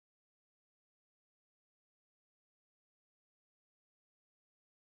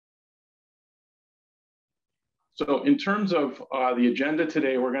So in terms of the agenda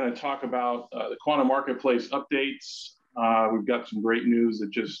today, we're going to talk about the quantum marketplace updates. We've got some great news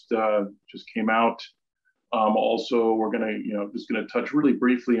that just came out. Also, we're going to, just going to touch really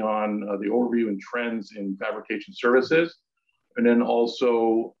briefly on the overview and trends in fabrication services, and then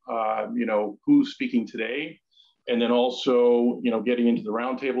also, who's speaking today, and then also, getting into the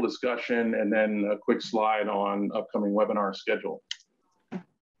roundtable discussion, and then a quick slide on upcoming webinar schedule.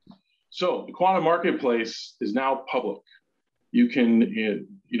 So the quantum marketplace is now public. You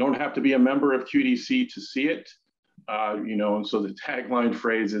don't have to be a member of QED-C to see it. And so the tagline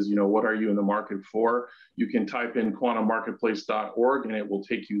phrase is, what are you in the market for? You can type in quantummarketplace.org and it will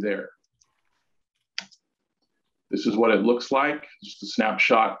take you there. This is what it looks like, just a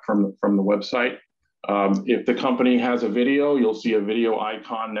snapshot from the website. If the company has a video, you'll see a video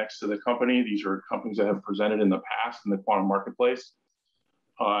icon next to the company. These are companies that have presented in the past in the quantum marketplace.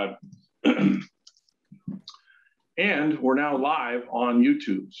 And we're now live on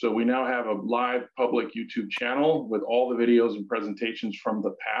YouTube. So we now have a live public YouTube channel with all the videos and presentations from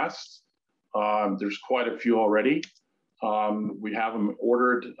the past. There's quite a few already. We have them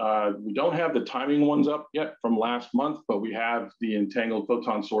ordered. We don't have the timing ones up yet from last month, but we have the entangled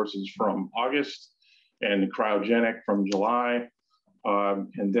photon sources from August and the cryogenic from July,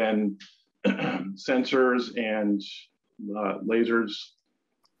 and then sensors and lasers,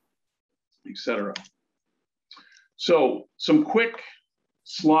 etc. So some quick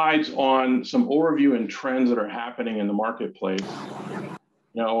slides on some overview and trends that are happening in the marketplace.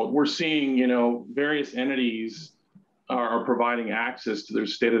 We're seeing, various entities are providing access to their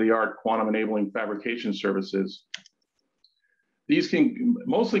state-of-the-art quantum enabling fabrication services. These can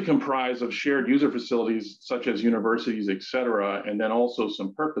mostly comprise of shared user facilities such as universities, et cetera, and then also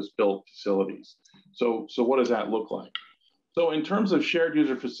some purpose-built facilities. So what does that look like? So in terms of shared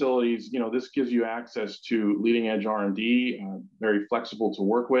user facilities, this gives you access to leading edge R&D, very flexible to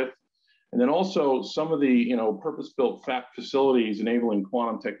work with. And then also some of the, purpose-built facilities enabling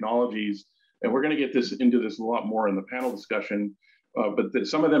quantum technologies, and we're going to get into this a lot more in the panel discussion, but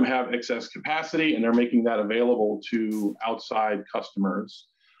some of them have excess capacity and they're making that available to outside customers.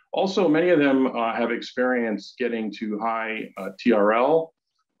 Also, many of them have experience getting to high TRL,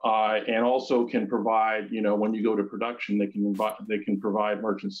 and also can provide, when you go to production, they can provide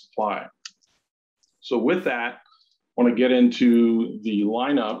merchant supply. So with that, I want to get into the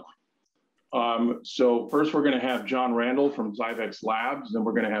lineup. So first we're going to have John Randall from Zyvex Labs, then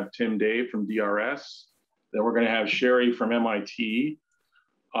we're going to have Tim Dave from DRS, then we're going to have Sherry from MIT,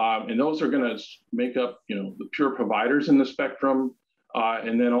 and those are going to make up, the pure providers in the spectrum.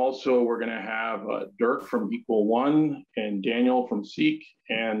 And then also we're going to have Dirk from Equal One and Daniel from Seeqc,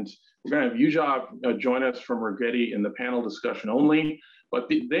 and we're going to have Yujav join us from Rigetti in the panel discussion only. But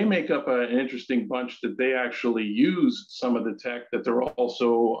they make up an interesting bunch that they actually use some of the tech that they're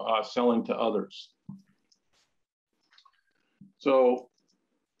also selling to others. So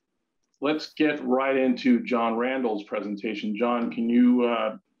let's get right into John Randall's presentation. John, can you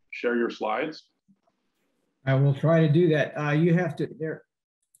share your slides? I will try to do that. You have to,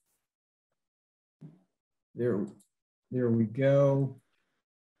 there we go.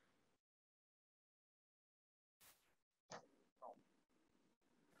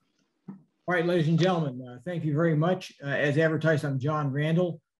 All right, ladies and gentlemen, thank you very much. As advertised, I'm John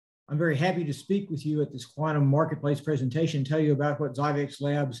Randall. I'm very happy to speak with you at this quantum marketplace presentation, tell you about what Zyvex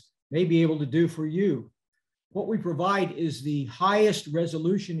Labs may be able to do for you. What we provide is the highest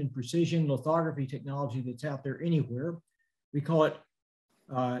resolution and precision lithography technology that's out there anywhere. We call it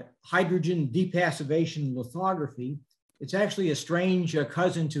hydrogen depassivation lithography. It's actually a strange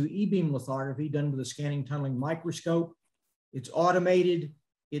cousin to E-beam lithography done with a scanning tunneling microscope. It's automated,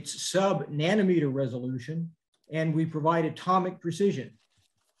 it's sub-nanometer resolution, and we provide atomic precision.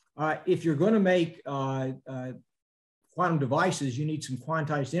 If you're going to make quantum devices, you need some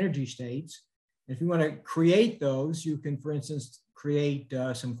quantized energy states. If you want to create those, you can, for instance, create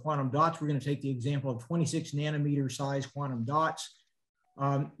some quantum dots. We're going to take the example of 26 nanometer size quantum dots.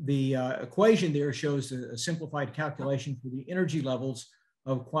 The equation there shows a simplified calculation for the energy levels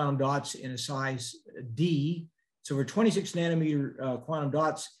of quantum dots in a size D. So for 26 nanometer quantum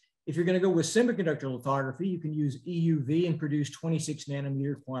dots, if you're going to go with semiconductor lithography, you can use EUV and produce 26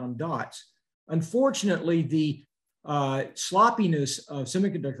 nanometer quantum dots. Unfortunately, the sloppiness of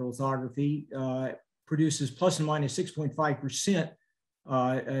semiconductor lithography produces plus and minus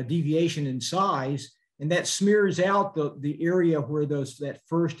 6.5% deviation in size, and that smears out the area where that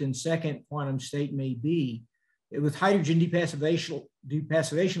first and second quantum state may be. With hydrogen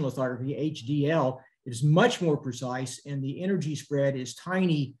depassivation lithography, HDL, it is much more precise, and the energy spread is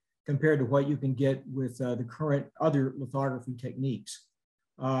tiny compared to what you can get with the current other lithography techniques.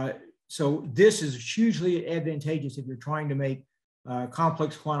 So this is hugely advantageous if you're trying to make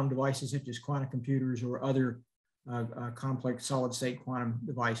complex quantum devices such as quantum computers or other complex solid state quantum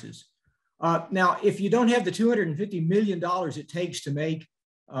devices. Now, if you don't have the $250 million it takes to make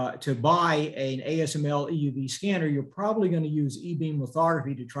to buy an ASML EUV scanner, you're probably going to use E-beam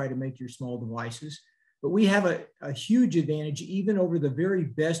lithography to try to make your small devices. But we have a huge advantage even over the very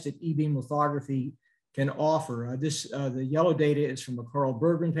best that E-beam lithography can offer. The yellow data is from a Carl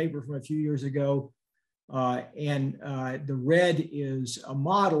Bergman paper from a few years ago. And the red is a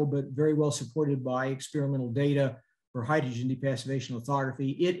model, but very well supported by experimental data for hydrogen depassivation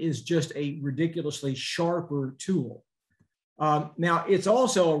lithography. It is just a ridiculously sharper tool. Now, it's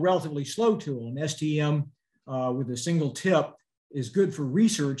also a relatively slow tool. An STM with a single tip is good for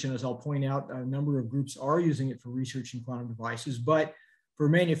research. And as I'll point out, a number of groups are using it for research in quantum devices. But for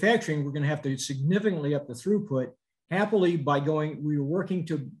manufacturing, we're going to have to significantly up the throughput. Happily, we were working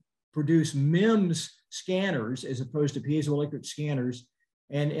to produce MEMS scanners as opposed to piezoelectric scanners.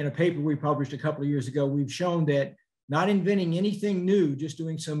 And in a paper we published a couple of years ago, we've shown that not inventing anything new, just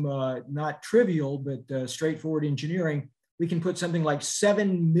doing some not trivial, but straightforward engineering, we can put something like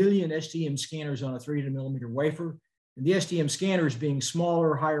 7 million STM scanners on a 300 millimeter wafer. And the STM scanners, being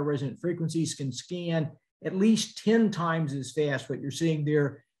smaller, higher resonant frequencies, can scan at least 10 times as fast. What you're seeing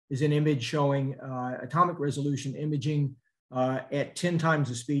there is an image showing atomic resolution imaging at 10 times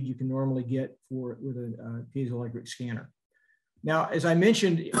the speed you can normally get with a piezoelectric scanner. Now, as I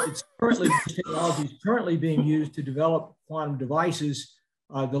mentioned, this technology is currently being used to develop quantum devices.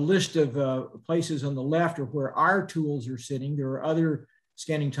 The list of places on the left are where our tools are sitting. There are other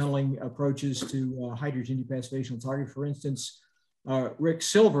scanning tunneling approaches to hydrogen depassivation lithography. For instance, Rick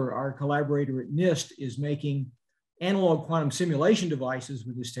Silver, our collaborator at NIST, is making analog quantum simulation devices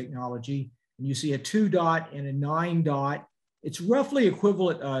with this technology. And you see a 2 dot and a 9 dot. It's roughly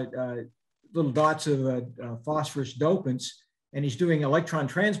equivalent little dots of phosphorus dopants. And he's doing electron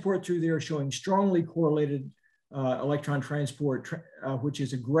transport through there, showing strongly correlated electron transport, which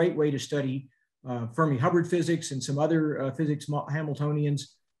is a great way to study Fermi-Hubbard physics and some other physics Hamiltonians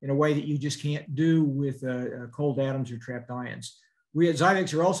in a way that you just can't do with cold atoms or trapped ions. We at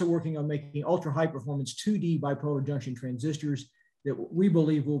Zyvex are also working on making ultra high performance 2D bipolar junction transistors that we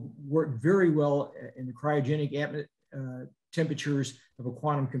believe will work very well in the cryogenic temperatures of a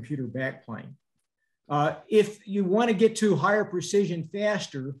quantum computer backplane. If you want to get to higher precision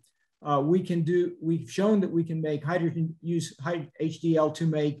faster, we've shown that we can make use HDL to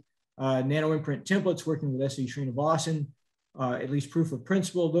make nanoimprint templates working with S.E. Srinivasan, at least proof of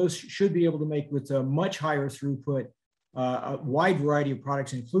principle. Those should be able to make with a much higher throughput, a wide variety of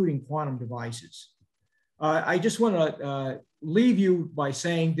products, including quantum devices. I just want to leave you by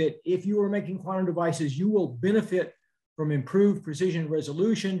saying that if you are making quantum devices, you will benefit from improved precision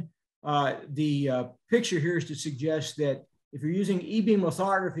resolution. The picture here is to suggest that if you're using E-beam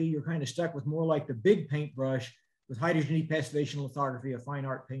lithography, you're kind of stuck with more like the big paintbrush. With hydrogen depassivation lithography, a fine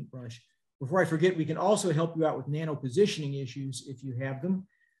art paintbrush. Before I forget, we can also help you out with nano positioning issues if you have them.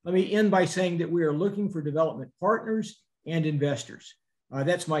 Let me end by saying that we are looking for development partners and investors.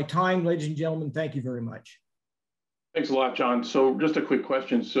 That's my time, ladies and gentlemen. Thank you very much. Thanks a lot, John. So just a quick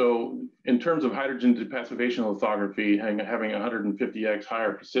question. So in terms of hydrogen depassivation lithography having 150x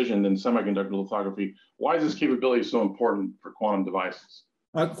higher precision than semiconductor lithography, why is this capability so important for quantum devices?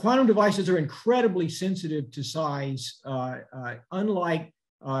 Quantum devices are incredibly sensitive to size, unlike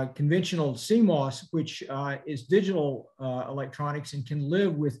conventional CMOS, which is digital electronics and can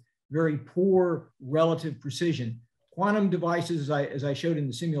live with very poor relative precision. Quantum devices, as I showed in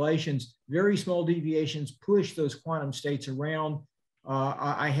the simulations, very small deviations push those quantum states around.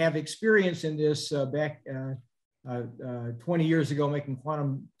 I have experience in this back 20 years ago making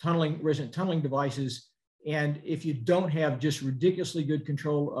quantum tunneling, resonant tunneling devices. And if you don't have just ridiculously good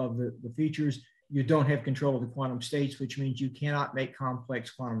control of the features, you don't have control of the quantum states, which means you cannot make complex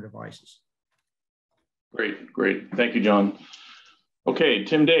quantum devices. Great, great. Thank you, John. Okay,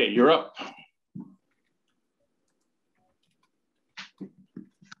 Tim Day, you're up.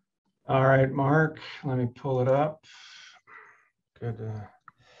 All right, Mark, let me pull it up. Good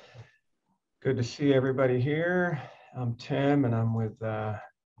to see everybody here. I'm Tim, and I'm with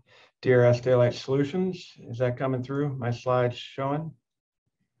DRS Daylight Solutions. Is that coming through? My slides showing?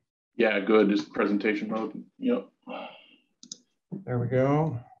 Yeah, good. Just presentation mode. Yep. There we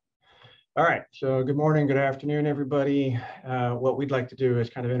go. All right. So good morning, good afternoon, everybody. What we'd like to do is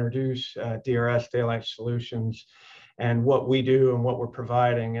kind of introduce DRS Daylight Solutions and what we do and what we're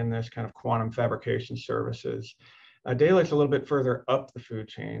providing in this kind of quantum fabrication services. Daylight's a little bit further up the food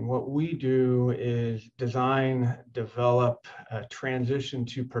chain. What we do is design, develop, transition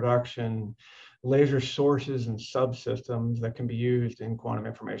to production laser sources and subsystems that can be used in quantum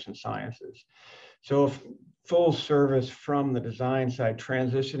information sciences. So full service from the design side,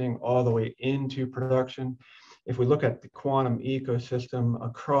 transitioning all the way into production. If we look at the quantum ecosystem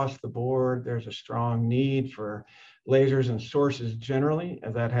across the board, there's a strong need for lasers and sources generally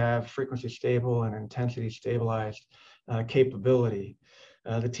that have frequency stable and intensity stabilized capability.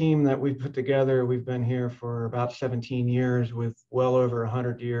 The team that we've put together, we've been here for about 17 years with well over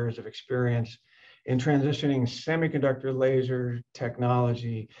 100 years of experience in transitioning semiconductor laser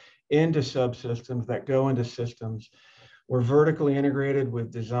technology into subsystems that go into systems. We're vertically integrated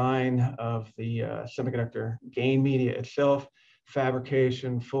with design of the semiconductor gain media itself,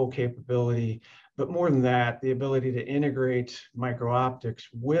 fabrication, full capability, but more than that, the ability to integrate micro-optics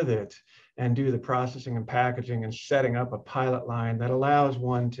with it and do the processing and packaging and setting up a pilot line that allows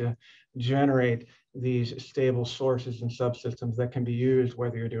one to generate these stable sources and subsystems that can be used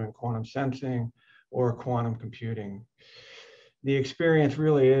whether you're doing quantum sensing or quantum computing. The experience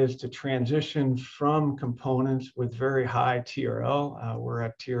really is to transition from components with very high TRL. We're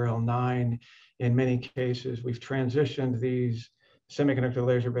at TRL 9 in many cases. We've transitioned these semiconductor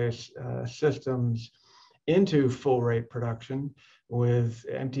laser-based systems into full rate production with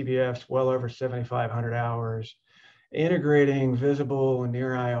MTBFs well over 7,500 hours, integrating visible and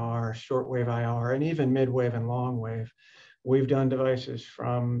near IR, shortwave IR, and even midwave and long wave. We've done devices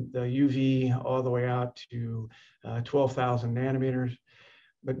from the UV all the way out to 12,000 nanometers.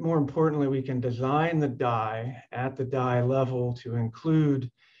 But more importantly, we can design the die at the die level to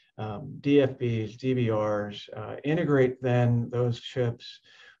include DFBs, DBRs, integrate then those chips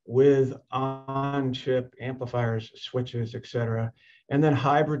with on-chip amplifiers, switches, et cetera, and then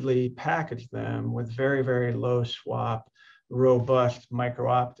hybridly package them with very, very low swap, robust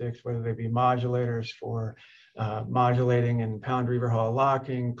micro-optics, whether they be modulators for modulating and Pound-Reaver Hall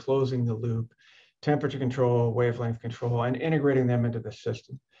locking, closing the loop, temperature control, wavelength control, and integrating them into the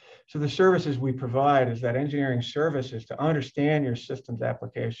system. So the services we provide is that engineering services to understand your system's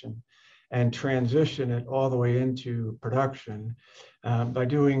application and transition it all the way into production by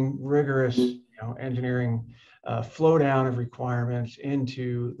doing rigorous engineering flow down of requirements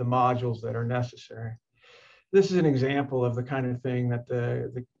into the modules that are necessary. This is an example of the kind of thing that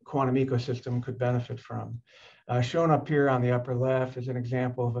the quantum ecosystem could benefit from. Shown up here on the upper left is an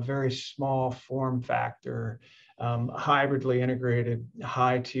example of a very small form factor, hybridly integrated,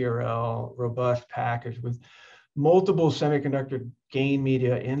 high TRL, robust package with multiple semiconductor gain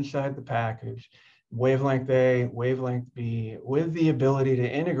media inside the package, wavelength A, wavelength B, with the ability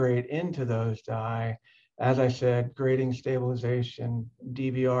to integrate into those die, as I said, grading stabilization,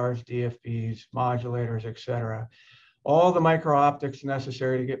 DBRs, DFBs, modulators, et cetera. All the micro-optics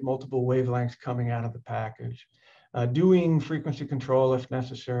necessary to get multiple wavelengths coming out of the package. Doing frequency control if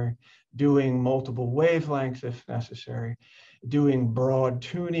necessary, doing multiple wavelengths if necessary, doing broad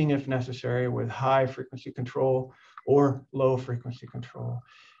tuning if necessary with high frequency control or low frequency control,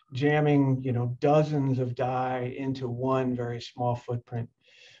 jamming dozens of die into one very small footprint.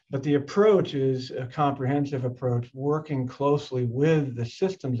 But the approach is a comprehensive approach, working closely with the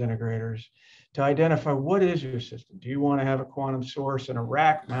systems integrators to identify what is your system. Do you want to have a quantum source in a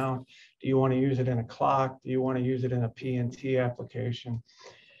rack mount? Do you want to use it in a clock? Do you want to use it in a P&T application?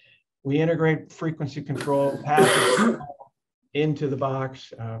 We integrate frequency control package into the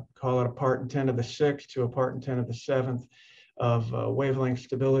box, call it a part in 10 to the 6th to a part in 10 to the 7th of wavelength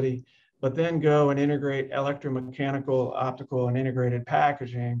stability, but then go and integrate electromechanical, optical, and integrated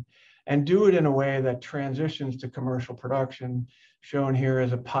packaging and do it in a way that transitions to commercial production, shown here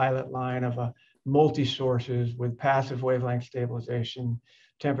as a pilot line of a multi-sources with passive wavelength stabilization,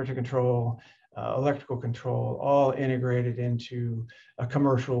 temperature control, electrical control, all integrated into a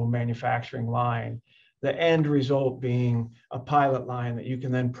commercial manufacturing line. The end result being a pilot line that you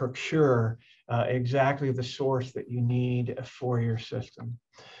can then procure exactly the source that you need for your system.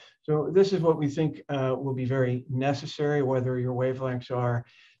 So this is what we think will be very necessary, whether your wavelengths are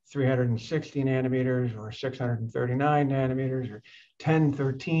 360 nanometers or 639 nanometers or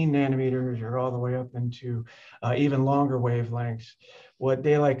 1013 nanometers or all the way up into even longer wavelengths. What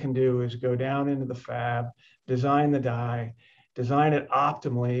Daylight can do is go down into the fab, design the die, design it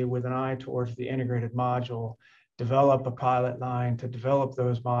optimally with an eye towards the integrated module, develop a pilot line to develop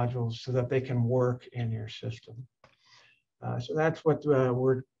those modules so that they can work in your system. So that's what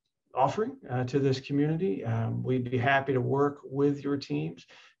we're offering to this community. We'd be happy to work with your teams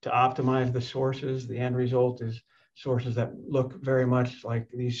to optimize the sources. The end result is sources that look very much like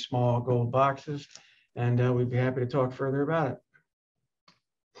these small gold boxes and we'd be happy to talk further about it.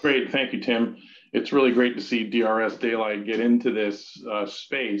 Great, thank you, Tim. It's really great to see DRS Daylight get into this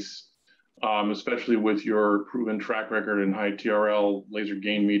space, especially with your proven track record in high TRL, laser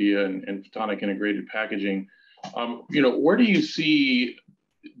gain media, and photonic integrated packaging. Where do you see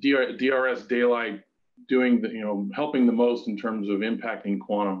DRS Daylight doing helping the most in terms of impacting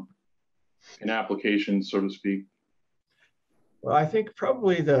quantum in applications, so to speak? Well, I think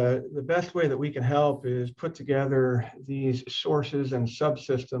probably the best way that we can help is put together these sources and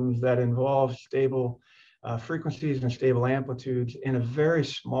subsystems that involve stable frequencies and stable amplitudes in a very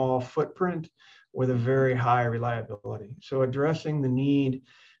small footprint with a very high reliability. So addressing the need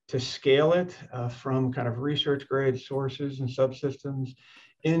to scale it from kind of research grade sources and subsystems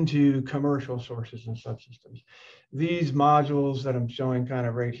into commercial sources and subsystems. These modules that I'm showing kind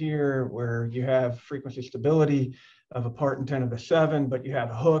of right here, where you have frequency stability of a part in 10 to the 7, but you have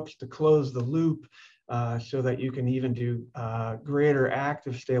hooks to close the loop so that you can even do greater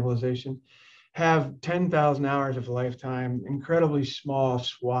active stabilization, have 10,000 hours of lifetime, incredibly small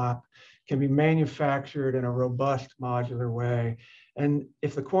swap, can be manufactured in a robust modular way. And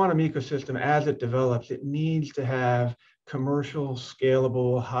if the quantum ecosystem, as it develops, it needs to have commercial,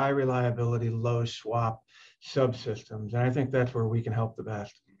 scalable, high reliability, low swap subsystems. And I think that's where we can help the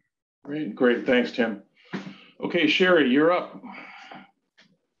best. Great. Thanks, Tim. Okay, Sherry, you're up.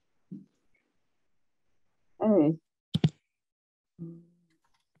 Hey.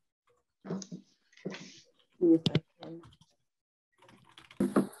 See if I can.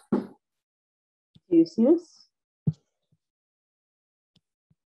 Do you see this?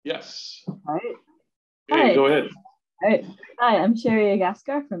 Yes. All right. Okay, Hi. go ahead. All right. Hi, I'm Sherry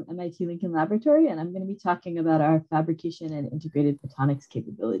Agaskar from MIT Lincoln Laboratory, and I'm going to be talking about our fabrication and integrated photonics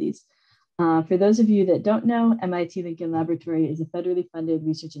capabilities. For those of you that don't know, MIT Lincoln Laboratory is a federally funded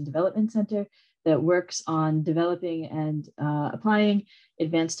research and development center that works on developing and applying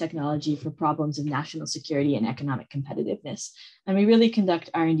advanced technology for problems of national security and economic competitiveness. And we really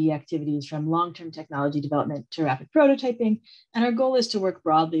conduct R&D activities from long-term technology development to rapid prototyping. And our goal is to work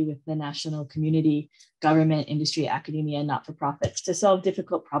broadly with the national community, government, industry, academia, and not-for-profits to solve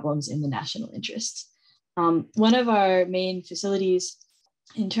difficult problems in the national interest. One of our main facilities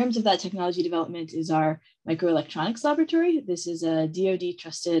in terms of that technology development is our microelectronics laboratory. This is a DoD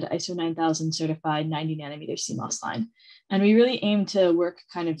trusted ISO 9000 certified 90 nanometer CMOS line. And we really aim to work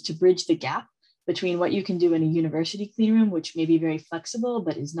kind of to bridge the gap between what you can do in a university clean room, which may be very flexible,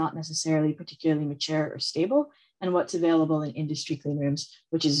 but is not necessarily particularly mature or stable, and what's available in industry clean rooms,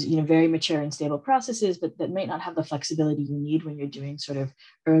 which is very mature and stable processes, but that might not have the flexibility you need when you're doing sort of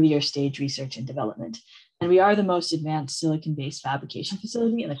earlier stage research and development. And we are the most advanced silicon-based fabrication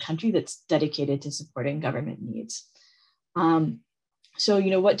facility in the country that's dedicated to supporting government needs. So,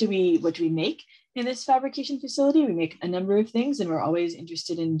 what do we make in this fabrication facility? We make a number of things, and we're always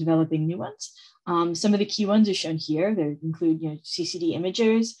interested in developing new ones. Some of the key ones are shown here. They include, CCD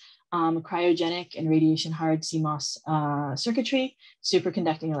imagers, cryogenic and radiation hard CMOS circuitry,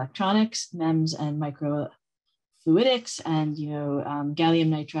 superconducting electronics, MEMS, and microfluidics, and gallium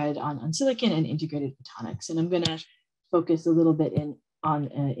nitride on silicon, and integrated photonics. And I'm going to focus a little bit on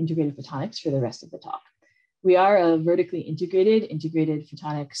integrated photonics for the rest of the talk. We are a vertically integrated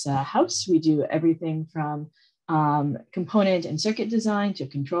photonics house. We do everything from component and circuit design to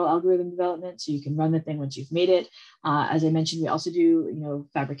control algorithm development, so you can run the thing once you've made it. As I mentioned, we also do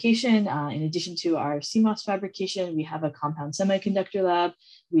fabrication. In addition to our CMOS fabrication, we have a compound semiconductor lab.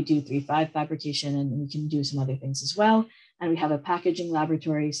 We do 3-5 fabrication, and we can do some other things as well. And we have a packaging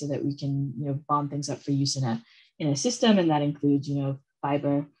laboratory so that we can bond things up for use in a system, and that includes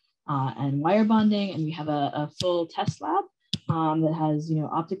fiber and wire bonding. And we have a full test lab that has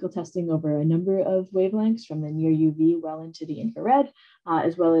optical testing over a number of wavelengths from the near UV well into the infrared,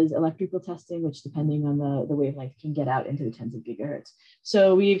 as well as electrical testing, which depending on the wavelength can get out into the tens of gigahertz.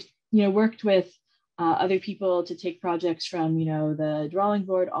 So we've worked with other people to take projects from the drawing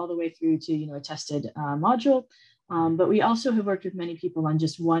board all the way through to a tested module. But we also have worked with many people on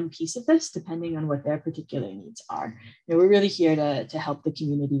just one piece of this, depending on what their particular needs are. We're really here to help the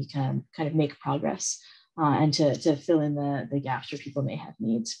community kind of make progress and to fill in the gaps where people may have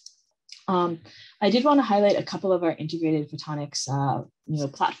needs. I did want to highlight a couple of our integrated photonics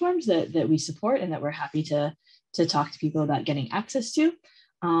platforms that we support and that we're happy to talk to people about getting access to.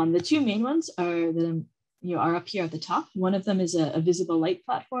 The two main ones are up here at the top. One of them is a visible light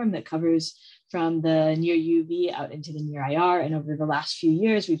platform that covers from the near UV out into the near IR. And over the last few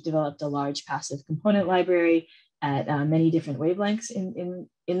years, we've developed a large passive component library at many different wavelengths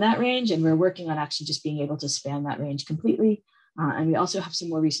in that range. And we're working on actually just being able to span that range completely. And we also have some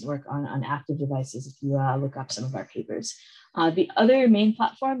more recent work on active devices if you look up some of our papers. The other main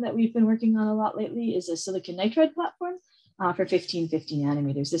platform that we've been working on a lot lately is a silicon nitride platform for 1550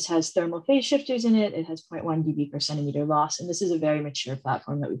 nanometers. This has thermal phase shifters in it. It has 0.1 dB per centimeter loss. And this is a very mature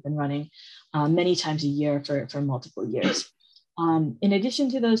platform that we've been running many times a year for multiple years. In addition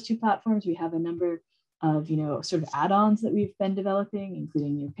to those two platforms, we have a number of sort of add-ons that we've been developing,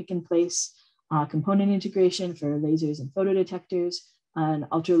 including pick and place component integration for lasers and photodetectors, and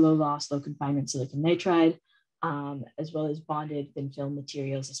ultra low loss, low confinement silicon nitride, as well as bonded thin film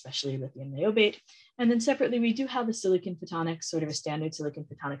materials, especially lithium niobate. And then separately, we do have a silicon photonics, sort of a standard silicon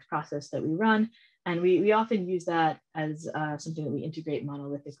photonics process that we run. And we often use that as something that we integrate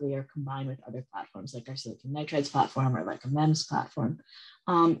monolithically or combine with other platforms like our silicon nitrides platform or like a MEMS platform.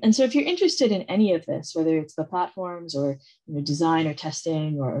 And so if you're interested in any of this, whether it's the platforms or design or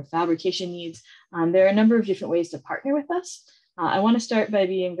testing or fabrication needs, there are a number of different ways to partner with us. I want to start by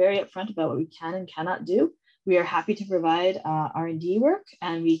being very upfront about what we can and cannot do. We are happy to provide R&D work,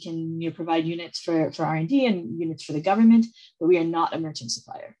 and we can provide units for R&D and units for the government, but we are not a merchant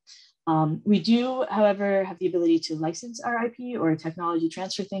supplier. We do, however, have the ability to license our IP or technology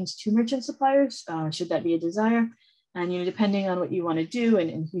transfer things to merchant suppliers, should that be a desire. And depending on what you want to do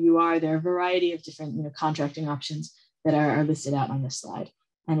and who you are, there are a variety of different contracting options that are listed out on this slide.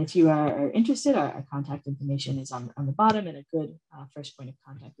 And if you are interested, our contact information is on the bottom, and a good first point of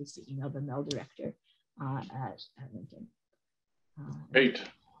contact is to email the MEL director at Lincoln. Great,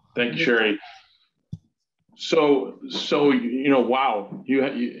 thank you, Sherry. So wow,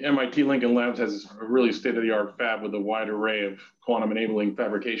 MIT Lincoln Labs has a really state-of-the-art fab with a wide array of quantum enabling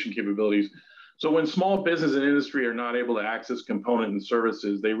fabrication capabilities. So when small business and industry are not able to access component and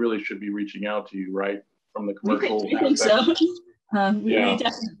services, they really should be reaching out to you, right? From the commercial we think so. We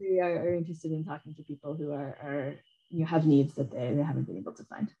definitely are interested in talking to people who have needs that they haven't been able to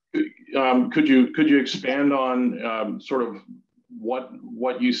find. Could you expand on sort of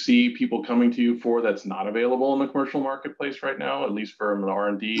what you see people coming to you for that's not available in the commercial marketplace right now, at least from an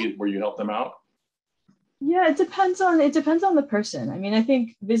R&D where you help them out? Yeah, it depends on the person. I mean, I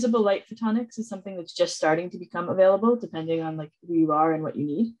think visible light photonics is something that's just starting to become available, depending on like who you are and what you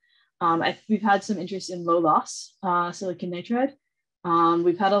need. We've had some interest in low loss silicon nitride.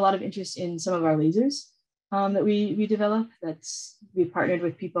 We've had a lot of interest in some of our lasers that we develop. We've partnered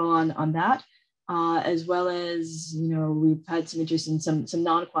with people on that, as well as we've had some interest in some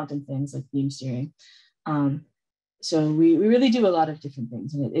non-quantum things like beam steering. So we really do a lot of different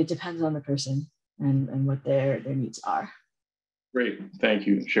things, and it depends on the person and what their needs are. Great, thank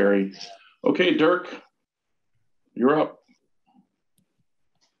you, Sherry. Okay, Dirk, you're up.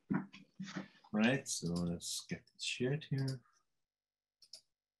 Right, so let's get this shared here.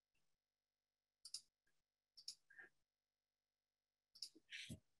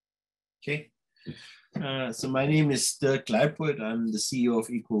 Okay, so my name is Dirk Leipold. I'm the CEO of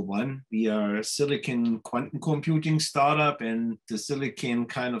Equal1. We are a silicon quantum computing startup, and the silicon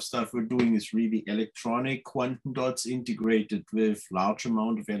kind of stuff we're doing is really electronic quantum dots integrated with large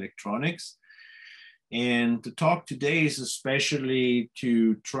amount of electronics. And the talk today is especially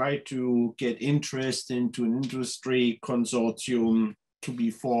to try to get interest into an industry consortium to be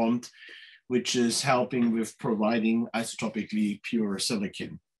formed, which is helping with providing isotopically pure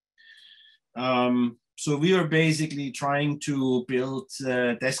silicon. So we are basically trying to build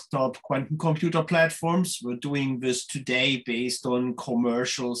desktop quantum computer platforms. We're doing this today based on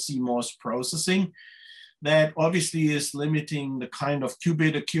commercial CMOS processing. That obviously is limiting the kind of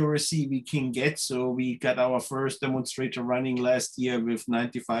qubit accuracy we can get. So we got our first demonstrator running last year with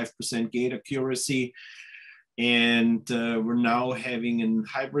 95% gate accuracy. And we're now having a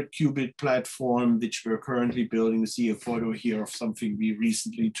hybrid qubit platform, which we're currently building. You see a photo here of something we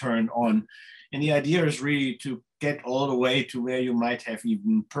recently turned on. And the idea is really to get all the way to where you might have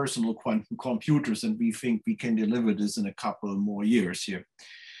even personal quantum computers. And we think we can deliver this in a couple of more years here.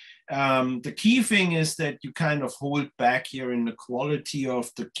 The key thing is that you kind of hold back here in the quality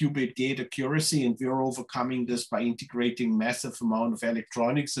of the qubit gate accuracy, and we're overcoming this by integrating massive amount of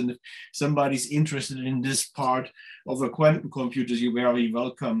electronics. And if somebody's interested in this part of a quantum computer, you're very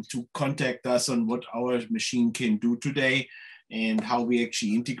welcome to contact us on what our machine can do today and how we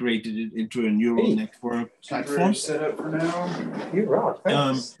actually integrated it into a neural network platform. Set up for now. You rock.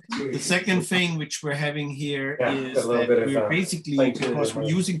 The second thing which we're having here is that we're basically, because we're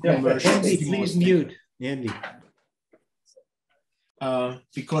using commercial please mute, Andy.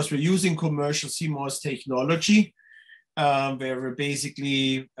 Because we're using commercial CMOS technology, where we're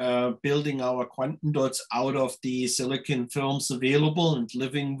basically building our quantum dots out of the silicon films available and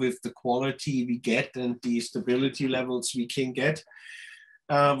living with the quality we get and the stability levels we can get.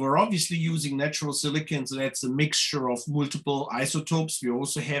 We're obviously using natural silicon, so that's a mixture of multiple isotopes. We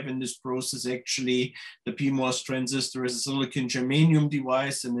also have in this process actually the PMOS transistor as a silicon germanium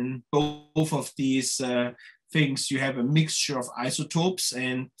device, and in both of these things you have a mixture of isotopes,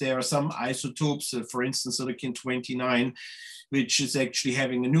 and there are some isotopes, for instance silicon-29, which is actually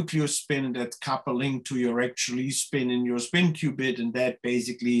having a nuclear spin that's coupling to your actually spin in your spin qubit, and that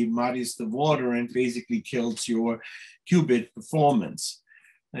basically muddies the water and basically kills your qubit performance.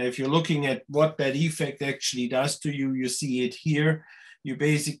 Now, if you're looking at what that effect actually does to you, you see it here. You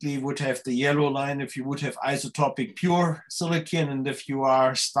basically would have the yellow line if you would have isotopic pure silicon, and if you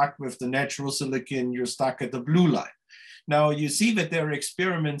are stuck with the natural silicon, you're stuck at the blue line. Now you see that there are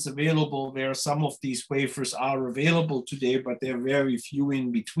experiments available where some of these wafers are available today, but there are very few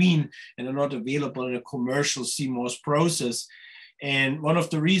in between and are not available in a commercial CMOS process. And one of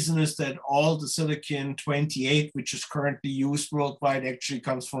the reasons is that all the silicon-28, which is currently used worldwide, actually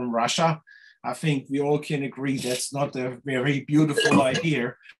comes from Russia. I think we all can agree that's not a very beautiful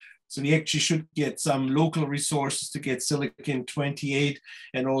idea. So we actually should get some local resources to get silicon-28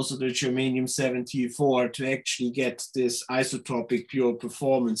 and also the germanium-74 to actually get this isotopic pure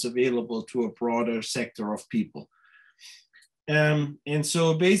performance available to a broader sector of people. And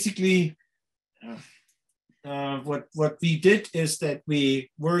so basically, what we did is that we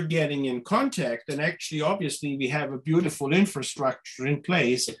were getting in contact, and actually obviously we have a beautiful infrastructure in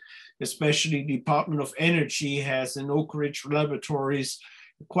place, especially the Department of Energy has in Oak Ridge Laboratories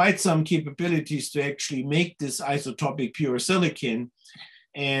quite some capabilities to actually make this isotopic pure silicon.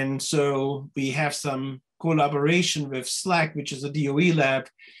 And so we have some collaboration with SLAC, which is a DOE lab,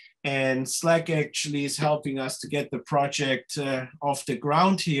 and SLAC actually is helping us to get the project off the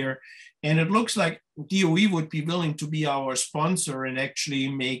ground here. And it looks like DOE would be willing to be our sponsor and actually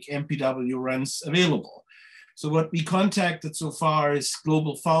make MPW runs available. So what we contacted so far is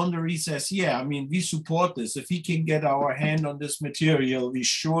Global Foundry says, yeah, I mean, we support this. If we can get our hand on this material, we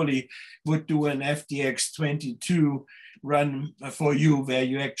surely would do an FDX22 run for you, where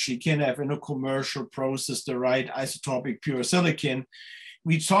you actually can have in a commercial process the right isotopic pure silicon.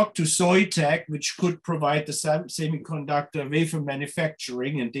 We talked to Soitec, which could provide the semiconductor wafer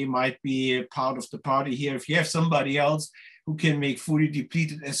manufacturing, and they might be a part of the party here. If you have somebody else who can make fully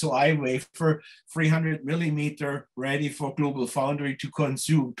depleted SOI wafer, 300 millimeter, ready for Global Foundry to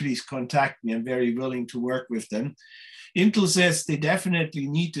consume, please contact me. I'm very willing to work with them. Intel says they definitely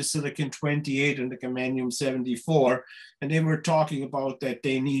need the silicon-28 and the germanium-74, and they were talking about that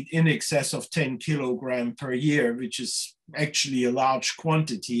they need in excess of 10 kilogram per year, which is actually a large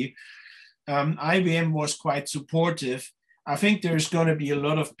quantity. IBM was quite supportive. I think there's going to be a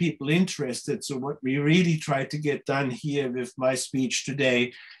lot of people interested. So what we really try to get done here with my speech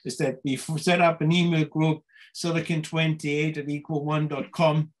today is that we set up an email group,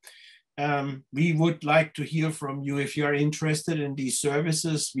 silicon28@equal1.com. We would like to hear from you if you're interested in these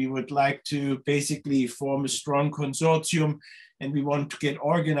services. We would like to basically form a strong consortium, and we want to get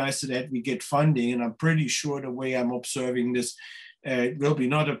organized so that we get funding. And I'm pretty sure the way I'm observing this, it will be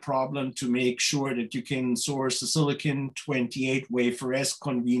not a problem to make sure that you can source a silicon-28 wafer as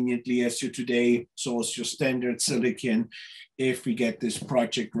conveniently as you today source your standard silicon if we get this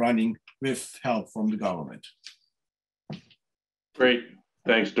project running with help from the government. Great,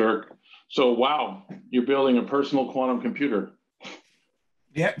 thanks, Dirk. So, wow, you're building a personal quantum computer.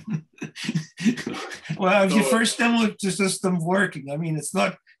 Yeah. Well, if you first demo the system working, I mean, it's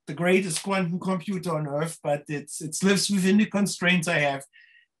not the greatest quantum computer on earth, but it lives within the constraints I have.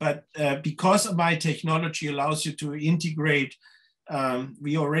 But because my technology allows you to integrate,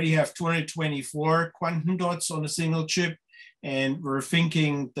 we already have 224 quantum dots on a single chip. And we're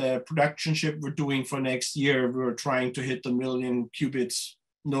thinking the production chip we're doing for next year, we're trying to hit the 1 million qubits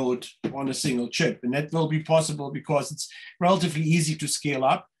node on a single chip. And that will be possible because it's relatively easy to scale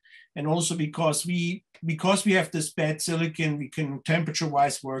up. And also because we have this bad silicon, we can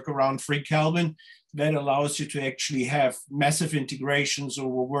temperature-wise work around 3 Kelvin. That allows you to actually have massive integrations. So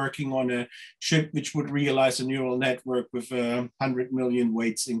we're working on a chip which would realize a neural network with 100 million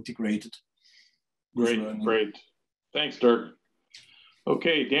weights integrated. Great, great. Thanks, Dirk.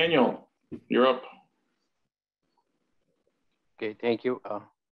 Okay, Daniel, you're up. Okay, thank you. Let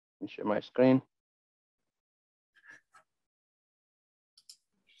me share my screen.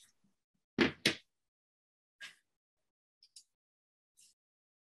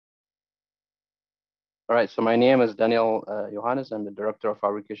 All right, so my name is Daniel Johannes. I'm the Director of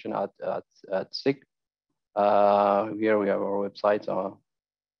Fabrication at Seeqc. Here we have our website. Sorry,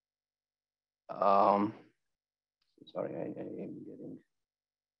 I am getting.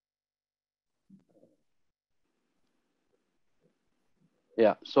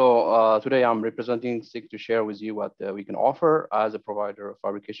 Yeah, so today I'm representing Seeqc to share with you what we can offer as a provider of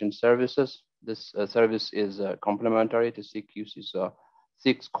fabrication services. This service is complementary to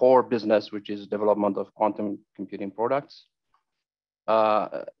Seeqc's core business, which is development of quantum computing products.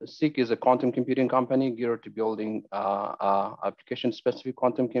 Seeqc is a quantum computing company geared to building application-specific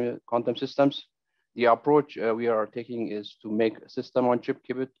quantum systems. The approach we are taking is to make system-on-chip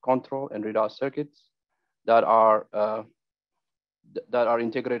qubit control and readout circuits that are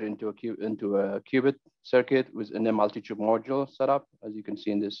integrated into a qubit circuit within a multi-chip module setup, as you can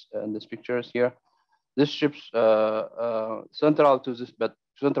see in this pictures here. This chip's central to this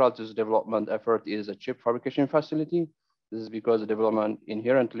development effort is a chip fabrication facility. This is because the development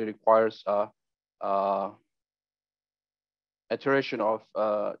inherently requires iteration of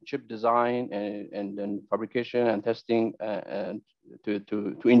chip design and then fabrication and testing and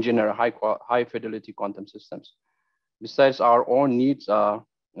to engineer high fidelity quantum systems. Besides our own needs, the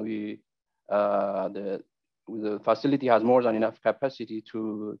facility has more than enough capacity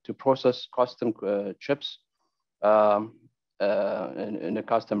to process custom chips in a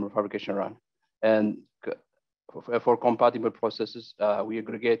custom fabrication run. And for compatible processes, we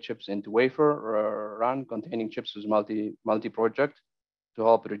aggregate chips into wafer run containing chips with multi-project to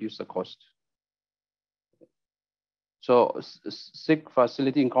help reduce the cost. So Seeqc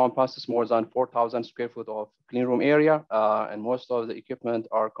facility encompasses more than 4,000 square foot of clean room area, and most of the equipment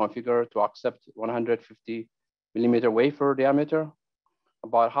are configured to accept 150 millimeter wafer diameter.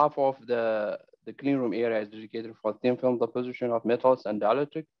 About half of the clean room area is dedicated for thin film deposition of metals and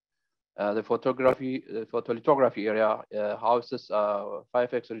dielectric. The photolithography area houses a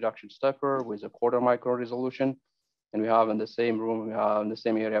 5x reduction stepper with a 1/4 micron resolution. And we have in the same room, in the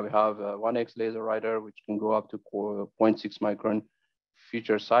same area, we have a 1x laser writer, which can go up to 0.6 micron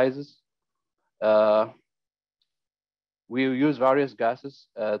feature sizes. We use various gases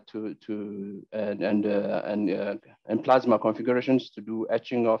and plasma configurations to do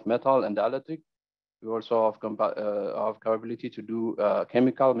etching of metal and dielectric. We also have capability to do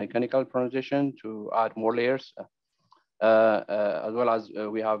chemical, mechanical transition to add more layers, as well as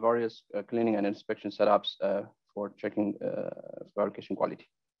we have various cleaning and inspection setups for checking fabrication quality.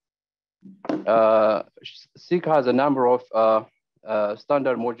 Seeqc has a number of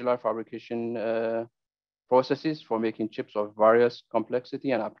standard modular fabrication processes for making chips of various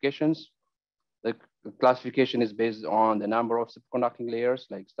complexity and applications. The classification is based on the number of superconducting layers,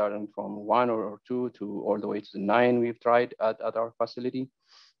 like starting from 1 or 2 to all the way to 9 we've tried at our facility.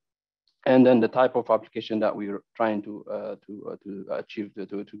 And then the type of application that we're trying to achieve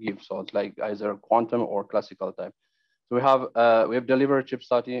to give, so it's like either quantum or classical type. So we have delivered chips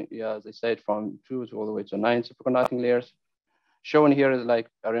starting, as I said, from 2 to all the way to 9 superconducting layers. Shown here is like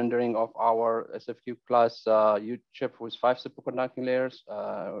a rendering of our SFQ class U chip with 5 superconducting layers.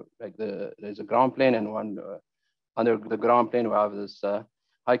 Like there's a ground plane, and one under the ground plane we have this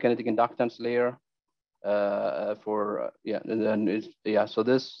high kinetic inductance layer. So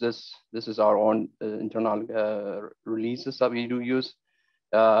this is our own internal releases that we do use.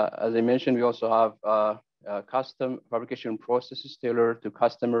 As I mentioned, we also have custom fabrication processes tailored to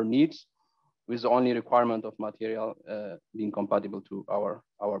customer needs, with the only requirement of material being compatible to our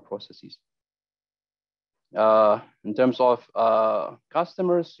processes. In terms of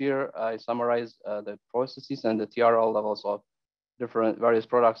customers, here I summarize the processes and the TRL levels of various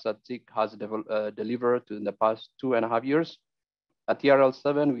products that Seeqc has delivered in the past 2.5 years. At TRL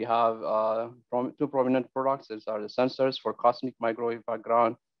 7, we have 2 prominent products. These are the sensors for cosmic microwave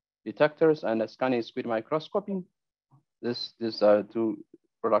background detectors and a scanning speed microscopy. These are 2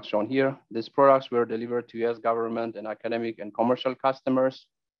 products shown here. These products were delivered to US government and academic and commercial customers.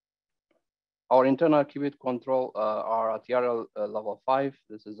 Our internal qubit control are at TRL level 5.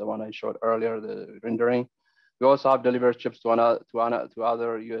 This is the one I showed earlier, the rendering. We also have delivered chips to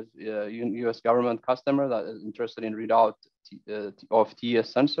other US government customer that is interested in readout of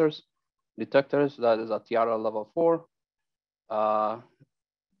TES sensors, detectors, that is at TRL level 4.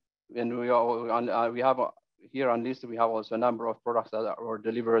 And we have here on list, we have also a number of products that were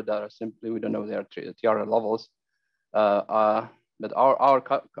delivered that are simply, we don't know their TRL levels. But our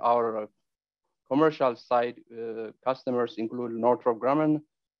commercial side customers include Northrop Grumman,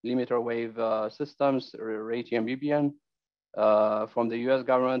 millimeter wave systems, Raytheon BBN. From the US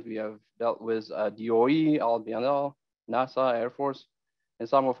government, we have dealt with DOE, LBNL, NASA, Air Force, and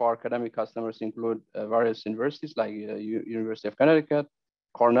some of our academic customers include various universities like University of Connecticut,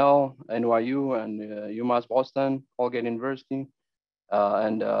 Cornell, NYU, and UMass Boston, Colgate University,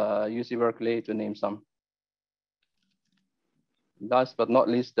 and UC Berkeley, to name some. Last but not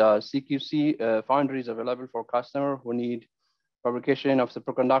least, Seeqc foundry is available for customers who need fabrication of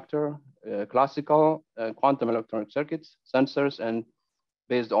superconductor, classical, quantum electronic circuits, sensors, and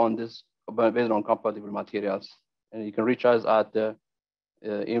based on compatible materials. And you can reach us at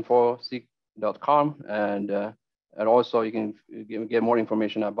info.seeq.com, and also you can get more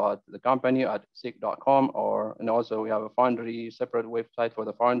information about the company at seeq.com, and also we have a foundry, separate website for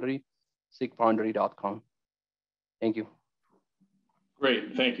the foundry, seeqfoundry.com. Thank you.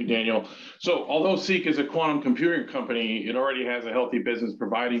 Great, thank you, Daniel. So although Seeq is a quantum computing company, it already has a healthy business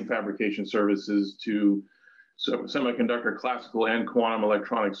providing fabrication services to semiconductor, classical, and quantum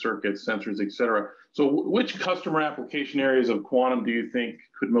electronic circuits, sensors, et cetera. So which customer application areas of quantum do you think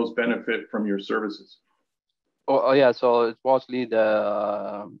could most benefit from your services? Oh yeah, so it's mostly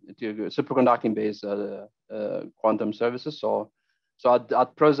the superconducting based quantum services. So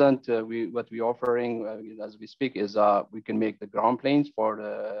at present, what we're offering as we speak is we can make the ground planes for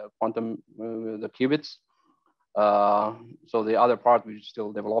the quantum, the qubits. So the other part we're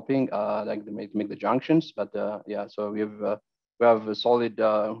still developing, like to make the junctions. But yeah, so we have a solid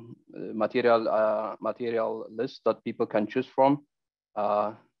material list that people can choose from.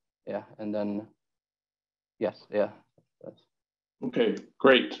 Yeah, and then yes, yeah. Okay,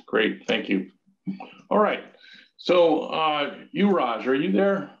 great, thank you. All right. So, Raj, are you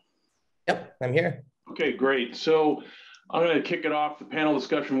there? Yep, I'm here. Okay, great. So I'm going to kick it off, the panel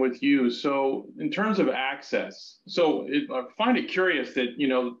discussion with you. So in terms of access, I find it curious that,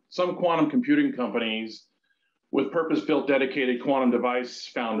 some quantum computing companies with purpose-built dedicated quantum device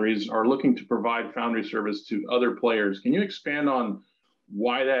foundries are looking to provide foundry service to other players. Can you expand on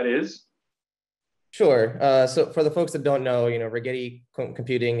why that is? Sure. So for the folks that don't know, Rigetti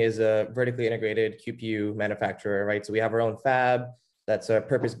Computing is a vertically integrated QPU manufacturer, right? So we have our own fab that's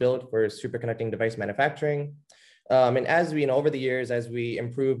purpose-built for superconducting device manufacturing. And as we, over the years, as we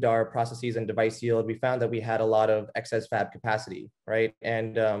improved our processes and device yield, we found that we had a lot of excess fab capacity, right?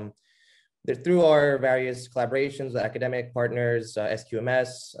 And through our various collaborations with academic partners,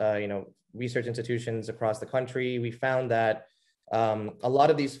 SQMS, research institutions across the country, we found that a lot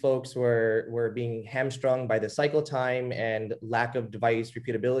of these folks were being hamstrung by the cycle time and lack of device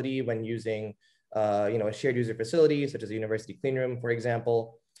repeatability when using, a shared user facility, such as a university clean room, for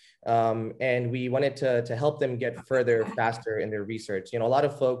example. And we wanted to help them get further faster in their research. A lot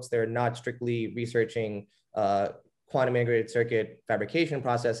of folks, they're not strictly researching quantum integrated circuit fabrication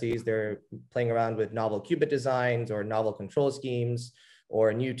processes. They're playing around with novel qubit designs or novel control schemes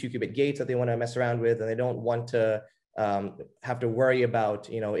or new 2-qubit gates that they want to mess around with, and they don't want to have to worry about,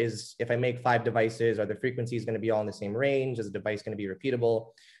 if I make 5 devices, are the frequencies going to be all in the same range? Is the device going to be repeatable?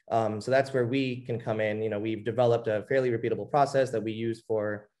 So that's where we can come in. We've developed a fairly repeatable process that we use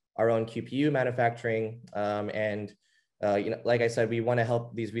for our own QPU manufacturing. Like I said, we want to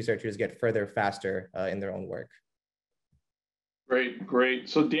help these researchers get further faster in their own work. Great.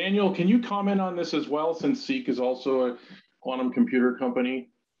 So Daniel, can you comment on this as well, since Seeq is also a quantum computer company?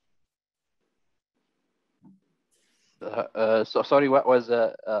 So sorry, what was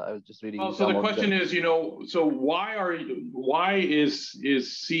I was just reading. So the question is, so why is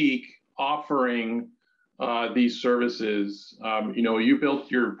Seeq offering these services? You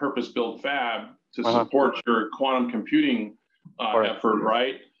built your purpose-built fab to support your quantum computing effort,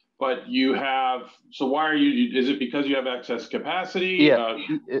 right? But you have, so why are you? Is it because you have excess capacity? Yeah.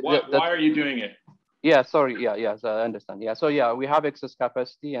 Why are you doing it? Yeah. Sorry. Yeah. So I understand. Yeah. So yeah, we have excess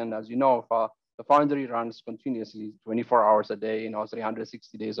capacity, and as you know, the foundry runs continuously 24 hours a day,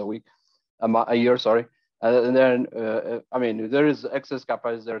 360 days a week, a year, sorry. And then, there is excess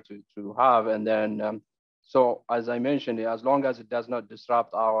capacity there to have. And then, so as I mentioned, as long as it does not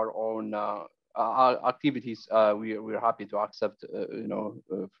disrupt our own our activities, we're happy to accept,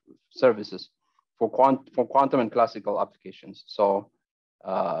 services for quantum and classical applications. So,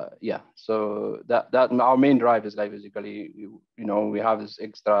 yeah, so that our main drive is like basically, we have this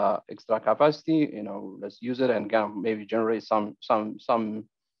extra capacity, let's use it and maybe generate some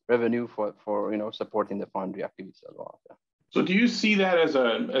revenue for supporting the foundry activities as well. Yeah. So do you see that as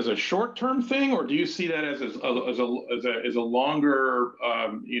a short-term thing, or do you see that as a longer,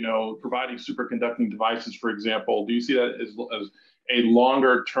 providing superconducting devices, for example? Do you see that as a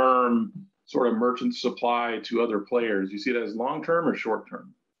longer-term sort of merchant supply to other players? Do you see that as long-term or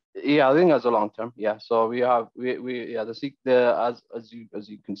short-term? Yeah, I think as a long-term. Yeah. So we the Seeq, as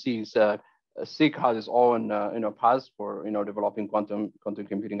you can see, Seeq has its own path for developing quantum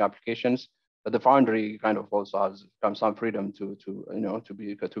computing applications. But the foundry kind of also has some freedom to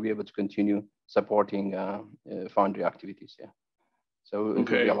be able to continue supporting foundry activities. Yeah. So it will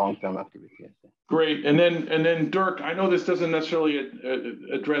be a long-term activity. Yes. Great. And then Dirk, I know this doesn't necessarily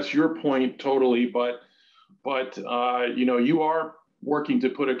address your point totally, but you are working to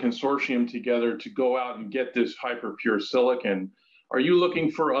put a consortium together to go out and get this hyper pure silicon. Are you looking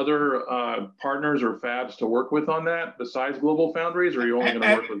for other partners or fabs to work with on that besides Global Foundries, or are you only going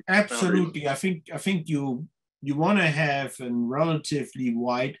to work with absolutely foundries? I think you want to have a relatively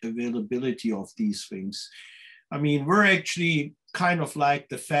wide availability of these things. I mean, we're actually kind of like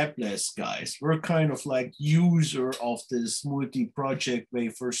the fabless guys. We're kind of like user of this multi-project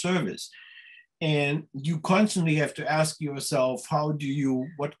wafer service. And you constantly have to ask yourself,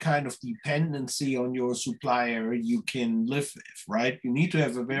 what kind of dependency on your supplier you can live with, right? You need to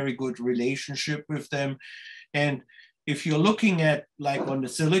have a very good relationship with them. And if you're looking at, like on the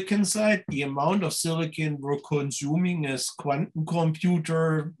silicon side, the amount of silicon we're consuming as quantum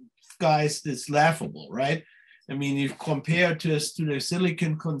computer guys is laughable, right? I mean, if compared to the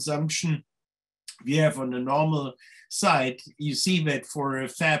silicon consumption we have on the normal side, you see that for a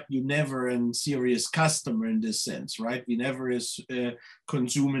fab, you never a serious customer in this sense, right? We never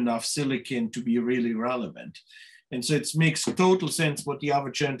consume enough silicon to be really relevant. And so it makes total sense what the other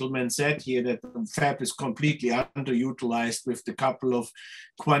gentleman said here, that the fab is completely underutilized with the couple of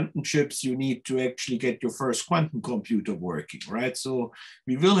quantum chips you need to actually get your first quantum computer working, right? So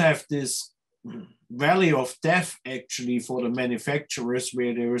we will have this valley of death actually for the manufacturers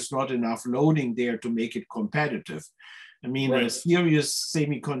where there is not enough loading there to make it competitive. I mean, right. A serious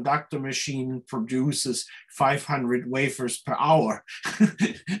semiconductor machine produces 500 wafers per hour,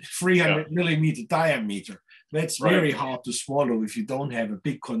 300 millimeter diameter. That's very hard to swallow if you don't have a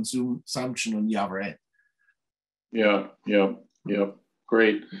big consumption on the other end. Yeah.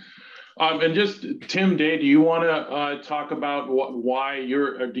 Great. And just Tim Day, do you want to talk about why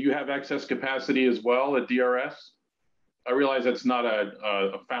do you have excess capacity as well at DRS? I realize that's not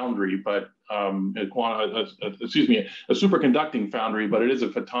a foundry, but a superconducting foundry, but it is a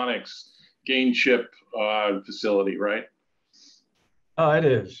photonics gain chip facility, right? It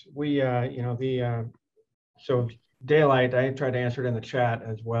is. We, so Daylight, I tried to answer it in the chat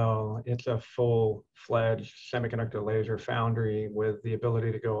as well. It's a full-fledged semiconductor laser foundry with the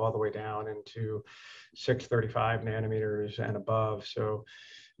ability to go all the way down into 635 nanometers and above. So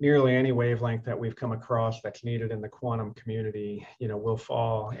nearly any wavelength that we've come across that's needed in the quantum community, will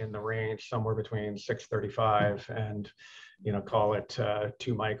fall in the range somewhere between 635 and, call it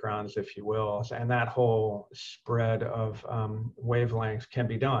 2 microns, if you will. And that whole spread of wavelengths can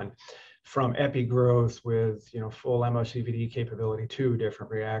be done from epi growth with full MOCVD capability, 2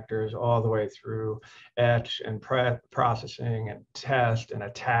 different reactors, all the way through etch and processing and test and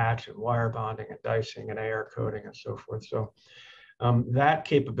attach and wire bonding and dicing and AR coating and so forth. So that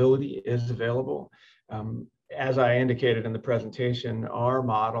capability is available. As I indicated in the presentation, our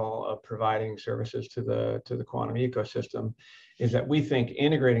model of providing services to the quantum ecosystem is that we think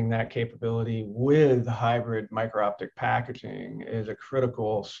integrating that capability with hybrid micro-optic packaging is a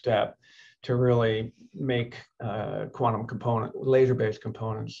critical step to really make quantum laser-based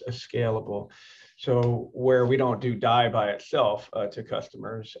components scalable. So where we don't do die by itself to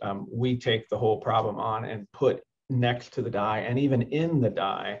customers, we take the whole problem on and put next to the die and even in the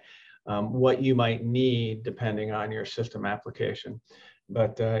die what you might need depending on your system application.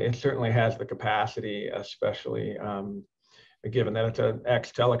 But it certainly has the capacity, especially given that it's an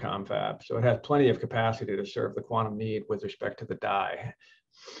ex-telecom fab. So it has plenty of capacity to serve the quantum need with respect to the die.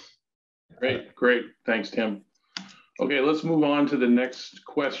 Great. Thanks, Tim. Okay, let's move on to the next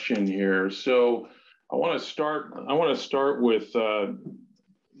question here. So I want to start with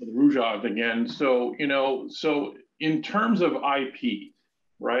Rujat again. So, in terms of IP,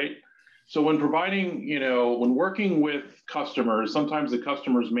 right? So when providing, when working with customers, sometimes the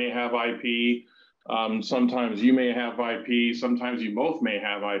customers may have IP, sometimes you may have IP, sometimes you both may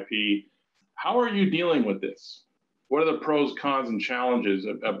have IP. How are you dealing with this? What are the pros, cons, and challenges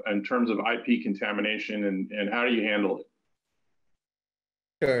in terms of IP contamination, and how do you handle it?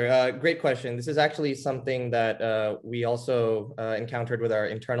 Sure, great question. This is actually something that we also encountered with our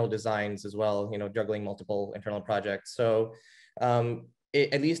internal designs as well, juggling multiple internal projects. So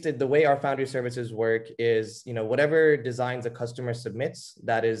at least the way our foundry services work is, whatever designs a customer submits,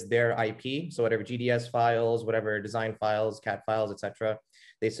 that is their IP. So whatever GDS files, whatever design files, CAD files, etc.,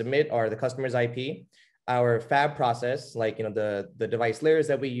 they submit are the customer's IP. Our fab process, like the device layers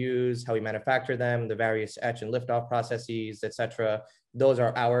that we use, how we manufacture them, the various etch and liftoff processes, etc., those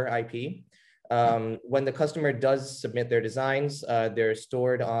are our IP. When the customer does submit their designs, they're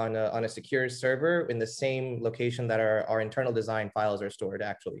stored on a secure server in the same location that our internal design files are stored,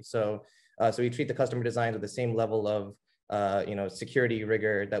 actually. So we treat the customer designs with the same level of security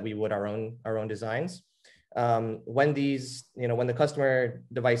rigor that we would our own designs. When the customer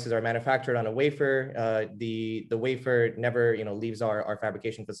devices are manufactured on a wafer, the wafer never leaves our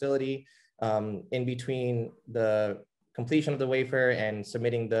fabrication facility. In between the completion of the wafer and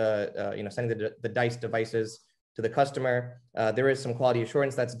submitting sending the dice devices to the customer, there is some quality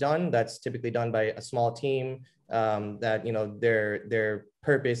assurance that's done. That's typically done by a small team that their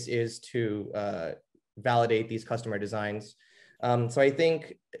purpose is to validate these customer designs. So I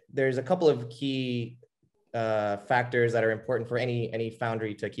think there's a couple of key factors that are important for any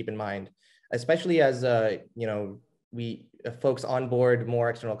foundry to keep in mind, especially as folks onboard more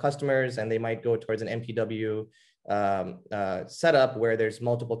external customers and they might go towards an MPW setup where there's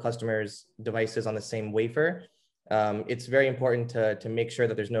multiple customers' devices on the same wafer. It's very important to make sure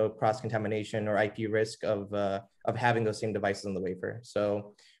that there's no cross-contamination or IP risk of having those same devices on the wafer.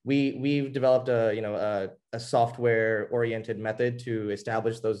 So we've developed a software-oriented method to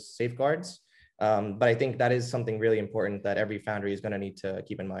establish those safeguards. But I think that is something really important that every foundry is going to need to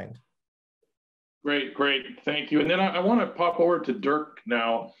keep in mind. Great, thank you. And then I want to pop over to Dirk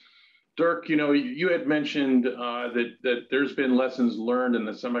now. Dirk, you had mentioned that there's been lessons learned in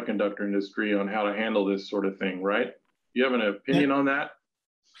the semiconductor industry on how to handle this sort of thing, right? You have an opinion on that?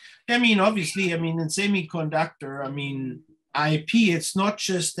 I mean, obviously, in semiconductor, IP, it's not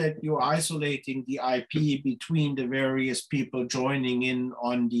just that you're isolating the IP between the various people joining in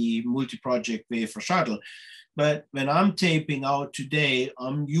on the multi-project wafer shuttle. But when I'm taping out today,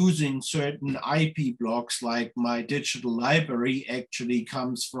 I'm using certain IP blocks, like my digital library actually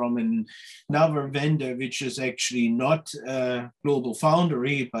comes from another vendor, which is actually not Global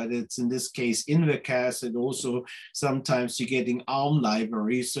Foundry, but it's in this case Invacas, and also sometimes you're getting ARM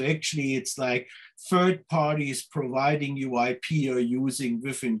libraries. So actually it's like third parties providing you IP you're using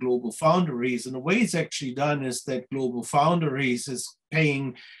within Global Foundries. And the way it's actually done is that Global Foundries is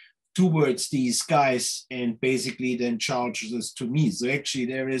paying towards these guys and basically then charges this to me. So actually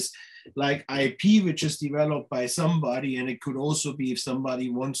there is like IP which is developed by somebody, and it could also be if somebody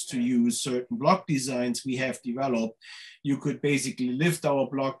wants to use certain block designs we have developed, you could basically lift our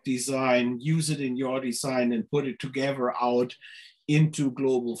block design, use it in your design and put it together out into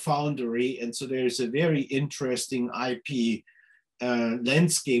Global Foundry. And so there's a very interesting IP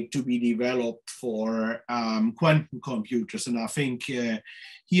landscape to be developed for quantum computers. And I think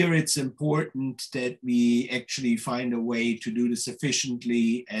here it's important that we actually find a way to do this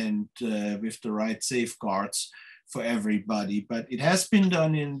efficiently and with the right safeguards for everybody. But it has been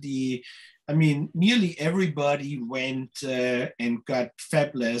done in the, nearly everybody went and got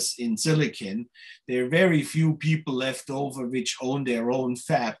fabless in silicon. There are very few people left over which own their own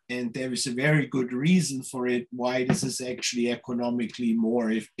fab. And there is a very good reason for it, why this is actually economically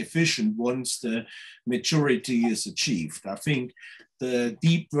more efficient once the maturity is achieved. I think the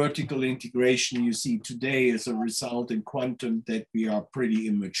deep vertical integration you see today is a result in quantum that we are pretty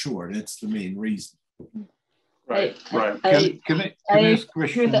immature. That's the main reason. Right. Can I ask a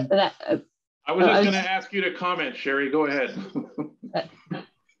question? I was just going to ask you to comment, Sherry. Go ahead.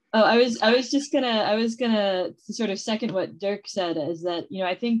 I was gonna sort of second what Dirk said, is that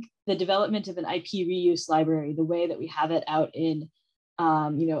I think the development of an IP reuse library, the way that we have it out in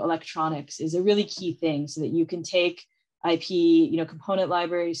electronics, is a really key thing, so that you can take IP component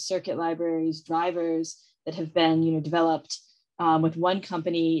libraries, circuit libraries, drivers that have been developed with one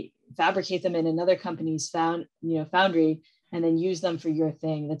company, fabricate them in another company's foundry, and then use them for your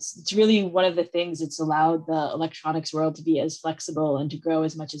thing. It's really one of the things that's allowed the electronics world to be as flexible and to grow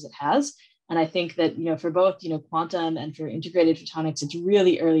as much as it has. And I think that for both quantum and for integrated photonics, it's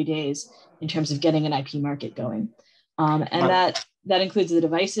really early days in terms of getting an IP market going. And that includes the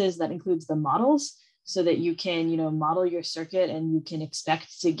devices, that includes the models, so that you can model your circuit and you can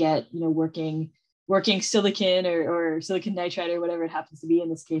expect to get working silicon or silicon nitride or whatever it happens to be in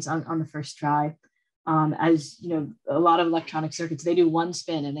this case on the first try. As a lot of electronic circuits, they do one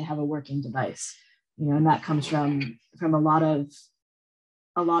spin and they have a working device, and that comes from a lot of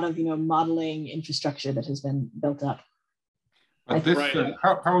modeling infrastructure that has been built up. But this,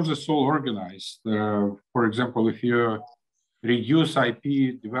 how is this all organized? For example, if you reuse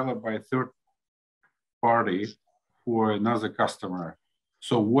IP developed by a third party for another customer,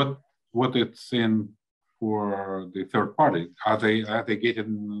 so what it's in for the third party? Are they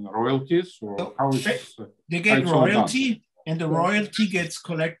getting royalties, or how is this? They get royalty, and the royalty gets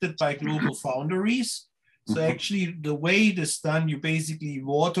collected by Global Foundries. So actually, the way it is done, you basically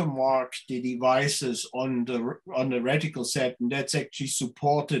watermark the devices on the reticle set, and that's actually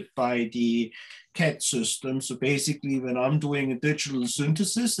supported by the CAD system. So basically, when I'm doing a digital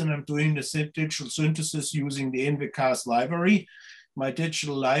synthesis, and I'm doing the digital synthesis using the InVCAS library, my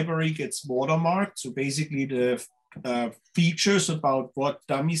digital library gets watermarked. So basically, the features about what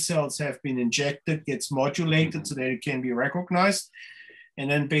dummy cells have been injected gets modulated so that it can be recognized. And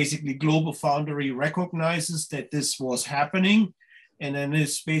then basically Global Foundry recognizes that this was happening. And then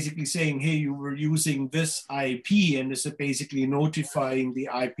it's basically saying, hey, you were using this IP, and this is basically notifying the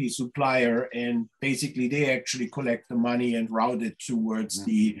IP supplier. And basically they actually collect the money and route it towards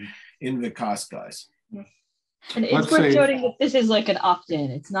the InVCAS guys. And it's worth noting that this is like an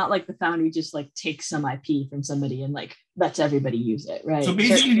opt-in. It's not like the foundry just like takes some IP from somebody and like lets everybody use it, right? So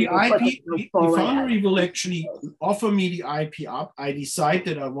basically the IP, the foundry will actually offer me the IP up. I decide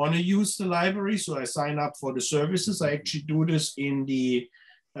that I want to use the library, so I sign up for the services. I actually do this in the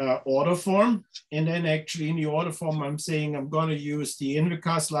order form. And then actually in the order form, I'm saying I'm going to use the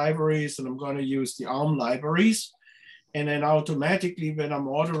InVCAS libraries and I'm going to use the ARM libraries. And then automatically when I'm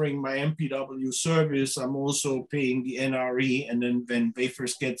ordering my MPW service, I'm also paying the NRE. And then when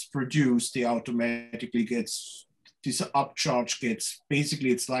wafers gets produced, they automatically gets, this upcharge gets, basically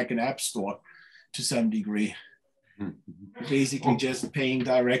it's like an app store to some degree. Basically just paying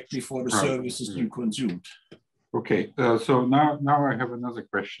directly for the services you consumed. Okay, so now I have another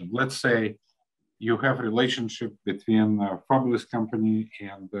question. Let's say you have a relationship between a fabless company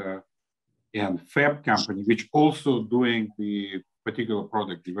and fab company, which also doing the particular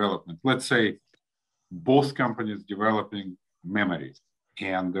product development. Let's say both companies developing memory,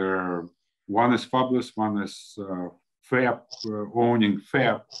 and one is fabless, one is fab, owning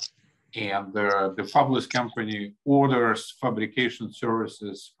fab, and the fabless company orders fabrication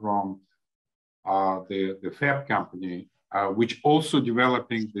services from the fab company, which also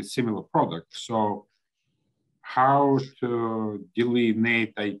developing the similar product. So how to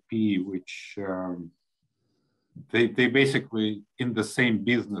delineate IP, which they basically in the same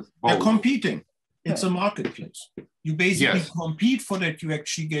business. Both. They're competing. It's a marketplace. You basically compete for that. You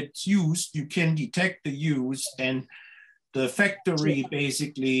actually get used. You can detect the use, and the factory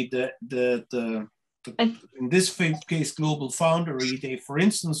basically in this case Global Foundry. They, for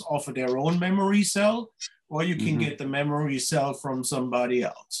instance, offer their own memory cell, or you can get the memory cell from somebody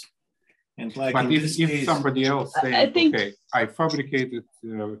else. And like but if somebody else says, okay, I fabricated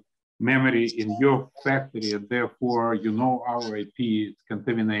memory in your factory, and therefore you know our IP is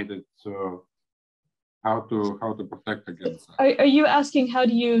contaminated, so how to protect against that? Are you asking how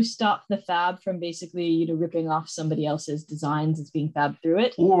do you stop the fab from basically ripping off somebody else's designs that's being fabbed through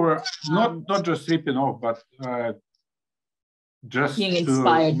it? Or not just ripping off, but just being to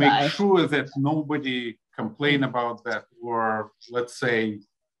inspired make by. sure that nobody complain about that, or let's say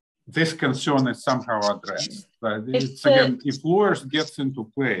this concern is somehow addressed. It's again, if lawyers gets into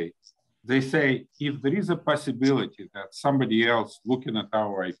play, they say if there is a possibility that somebody else looking at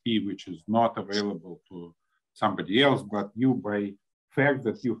our IP, which is not available to somebody else, but you, by fact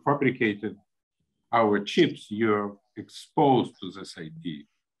that you fabricated our chips, you're exposed to this IP.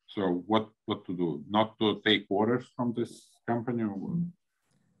 So what to do? Not to take orders from this company, or what?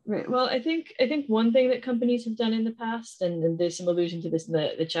 Right. Well, I think one thing that companies have done in the past, and there's some allusion to this in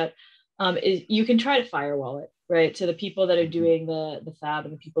the chat, is you can try to firewall it, right? So the people that are doing the fab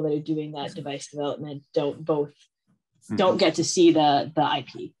and the people that are doing that device development don't get to see the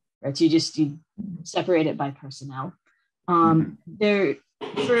IP, right? So you separate it by personnel. There,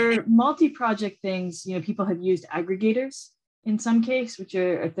 for multi-project things, people have used aggregators in some case, which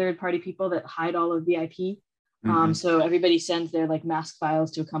are third-party people that hide all of the IP. So everybody sends their like mask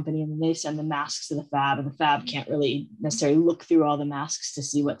files to a company, and then they send the masks to the fab, and the fab can't really necessarily look through all the masks to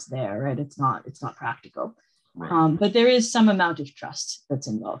see what's there, right? It's not practical. Right. But there is some amount of trust that's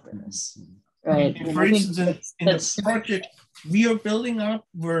involved in this, right? And for instance, in the project we are building up,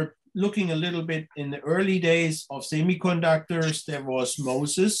 we're looking a little bit in the early days of semiconductors. There was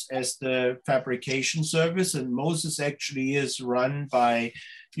Moses as the fabrication service, and Moses actually is run by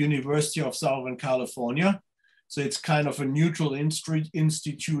University of Southern California. So it's kind of a neutral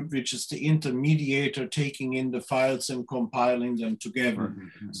institute, which is the intermediator taking in the files and compiling them together.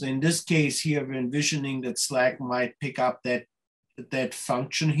 So in this case here, we're envisioning that SLAC might pick up that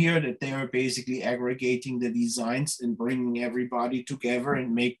function here, that they are basically aggregating the designs and bringing everybody together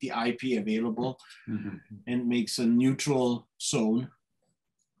and make the IP available and makes a neutral zone.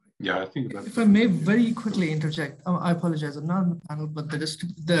 Yeah, I think that. If I may very quickly interject, I apologize, I'm not on the panel, but the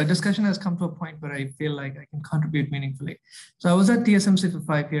discussion has come to a point where I feel like I can contribute meaningfully. So I was at TSMC for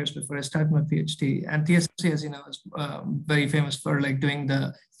 5 years before I started my PhD, and TSMC, as you know, is very famous for like doing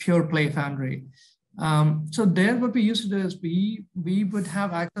the pure play foundry. So there, what we used to do is we would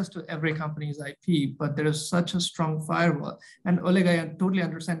have access to every company's IP, but there is such a strong firewall. And Oleg, I totally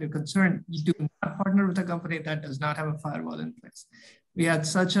understand your concern. You do not partner with a company that does not have a firewall in place. We had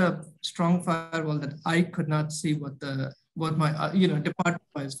such a strong firewall that I could not see what my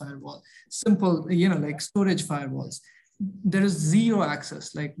department-wise firewall, simple, like storage firewalls. There is zero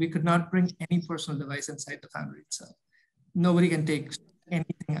access. Like we could not bring any personal device inside the foundry itself. Nobody can take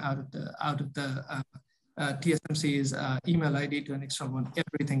anything out of the TSMC's email ID to an external one.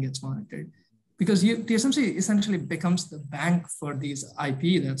 Everything gets monitored because TSMC essentially becomes the bank for these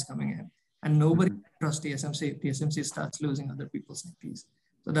IP that's coming in, and nobody trusts TSMC if TSMC starts losing other people's IPs.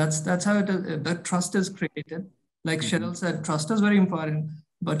 So that's how that trust is created. Like Cheryl said, trust is very important,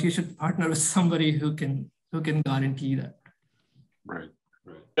 but you should partner with somebody who can guarantee that. Right.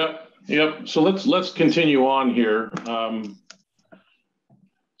 Yep. So let's continue on here.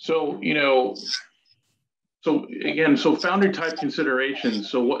 So foundry type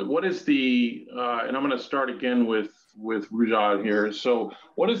considerations. So what is the, and I'm going to start again with Rujat here. So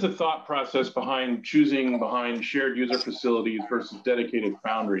what is the thought process behind choosing shared user facilities versus dedicated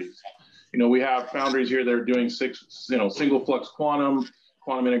foundries? We have foundries here that are doing single flux quantum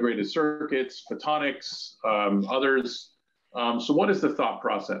integrated circuits, photonics, others. So what is the thought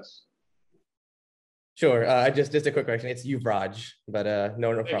process? Sure. Just a quick question. It's you, Raj, but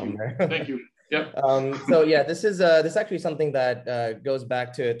no problem there. Thank you. Yep. So yeah, this is actually something that goes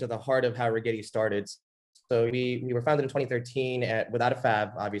back to the heart of how Rigetti started. So we were founded in 2013 without a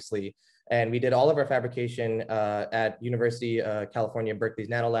fab, obviously, and we did all of our fabrication at University of California, Berkeley's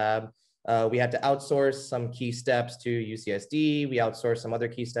Nano Lab. We had to outsource some key steps to UCSD. We outsourced some other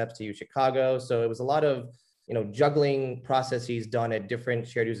key steps to Chicago. So it was a lot of juggling processes done at different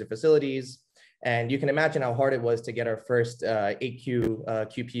shared user facilities. And you can imagine how hard it was to get our first 8Q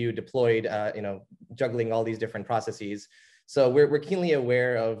QPU deployed, juggling all these different processes. So we're keenly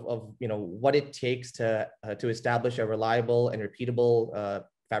aware of what it takes to establish a reliable and repeatable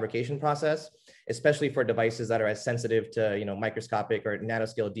fabrication process, especially for devices that are as sensitive to microscopic or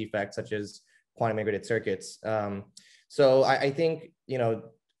nanoscale defects such as quantum integrated circuits. So I think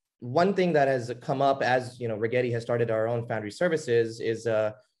one thing that has come up as Rigetti has started our own foundry services is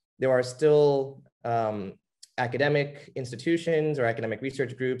there are still academic institutions or academic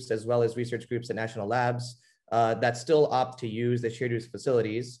research groups, as well as research groups at national labs that still opt to use the shared use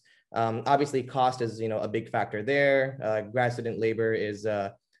facilities. Obviously, cost is a big factor there. Grad student labor is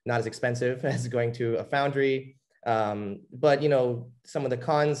not as expensive as going to a foundry. But some of the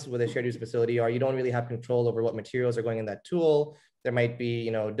cons with a shared use facility are you don't really have control over what materials are going in that tool. There might be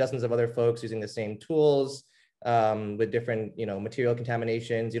dozens of other folks using the same tools. With different, material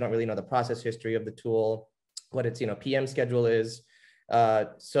contaminations. You don't really know the process history of the tool, what its, PM schedule is.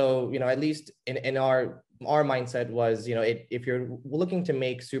 So, at least in our mindset was, if you're looking to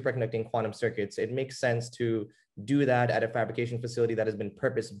make superconducting quantum circuits, it makes sense to do that at a fabrication facility that has been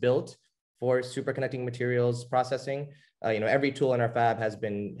purpose built for superconducting materials processing. Every tool in our fab has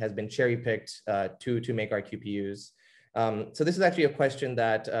been cherry picked to make our QPUs. So this is actually a question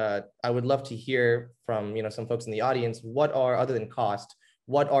that I would love to hear from some folks in the audience. What are, other than cost,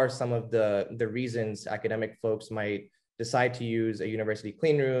 what are some of the reasons academic folks might decide to use a university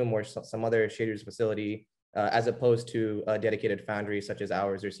clean room or some other shared use facility as opposed to a dedicated foundry such as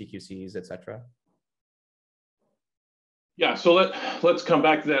ours or Seeqc's, et cetera? Yeah, so let's come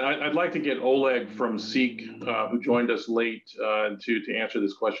back to that. I'd like to get Oleg from Seeq, who joined us late, to answer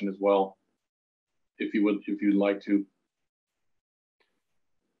this question as well, if you'd like to.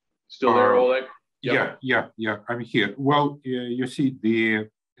 Still there, Oleg? Yeah, I'm here. Well, you see, the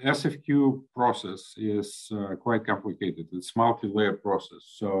SFQ process is quite complicated. It's multi-layer process.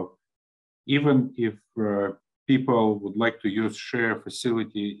 So even if people would like to use shared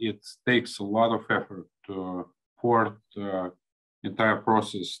facility, it takes a lot of effort to port the entire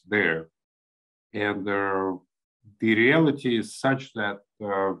process there. And the reality is such that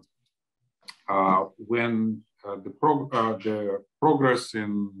when the progress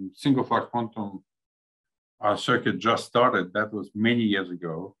in single flux quantum circuit just started, that was many years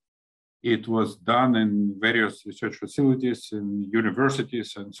ago. It was done in various research facilities, in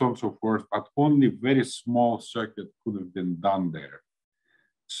universities, and so on and so forth, but only very small circuit could have been done there.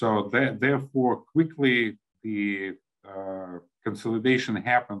 So therefore, quickly the consolidation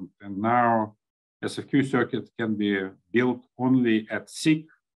happened, and now SFQ circuit can be built only at Seeq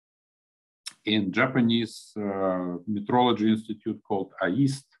in Japanese metrology institute called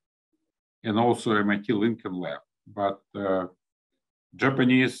AIST, and also MIT Lincoln Lab. But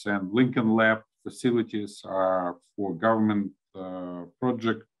Japanese and Lincoln Lab facilities are for government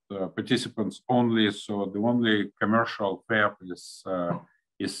project participants only. So the only commercial fab is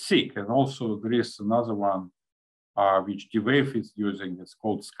Seeqc. And also there is another one which D-Wave is using. It's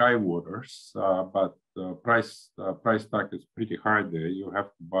called Skywaters, but price tag is pretty high there. You have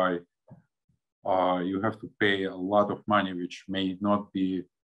to buy, you have to pay a lot of money, which may not be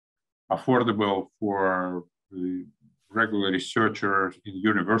affordable for the regular researchers in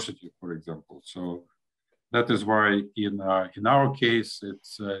university, for example. So that is why in our case,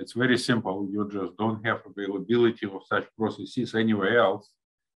 it's very simple. You just don't have availability of such processes anywhere else,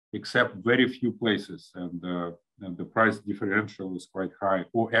 except very few places, and the price differential is quite high,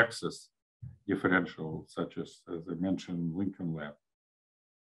 or access differential, such as I mentioned, Lincoln Lab.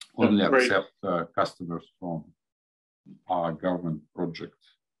 Only accept customers from our government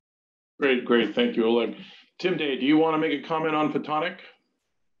projects. Great, thank you, Oleg. Tim Day, do you want to make a comment on Photonic?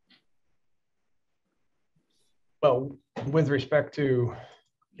 Well, with respect to,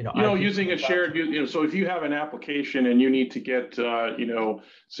 using a shared, so if you have an application and you need to get,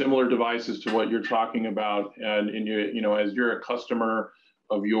 similar devices to what you're talking about, and as you're a customer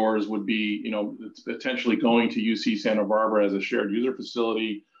of yours would be, potentially going to UC Santa Barbara as a shared user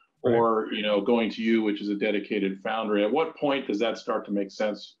facility, or, going to you, which is a dedicated foundry. At what point does that start to make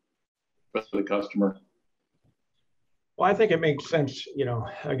sense for the customer? Well, I think it makes sense,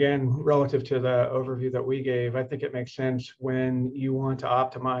 again, relative to the overview that we gave, I think it makes sense when you want to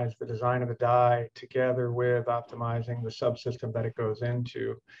optimize the design of the die together with optimizing the subsystem that it goes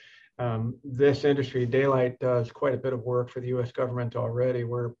into. This industry, Daylight, does quite a bit of work for the US government already.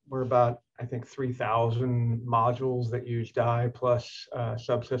 We're about, I think, 3,000 modules that use die plus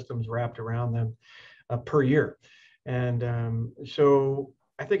subsystems wrapped around them per year. And so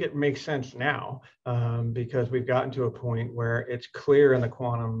I think it makes sense now because we've gotten to a point where it's clear in the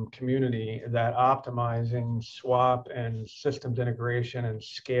quantum community that optimizing swap and systems integration and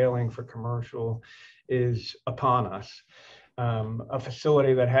scaling for commercial is upon us. A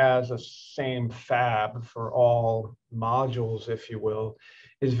facility that has a same fab for all modules, if you will,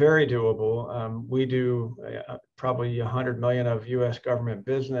 is very doable. We do probably 100 million of US government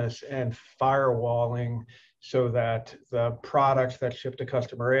business, and firewalling so that the products that ship to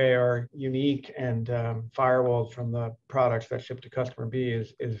customer A are unique and firewalled from the products that ship to customer B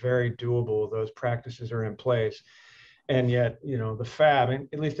is very doable. Those practices are in place. And yet, the fab,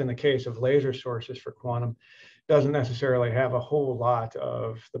 at least in the case of laser sources for quantum, doesn't necessarily have a whole lot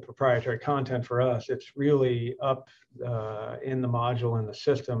of the proprietary content for us. It's really up in the module and the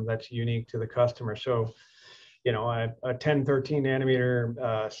system that's unique to the customer. So, a 10, 13 nanometer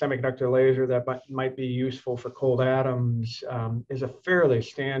semiconductor laser that might be useful for cold atoms is a fairly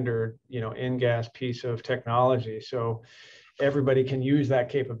standard, in-gas piece of technology. So everybody can use that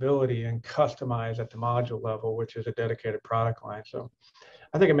capability and customize at the module level, which is a dedicated product line. So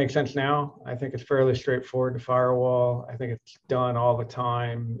I think it makes sense now. I think it's fairly straightforward to firewall. I think it's done all the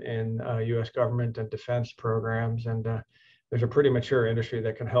time in US government and defense programs. And there's a pretty mature industry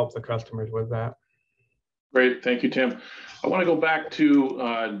that can help the customers with that. Great, thank you, Tim. I want to go back to,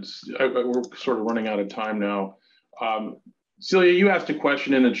 we're sort of running out of time now. Celia, you asked a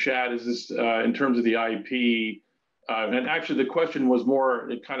question in the chat, is this in terms of the IP, and actually the question was more,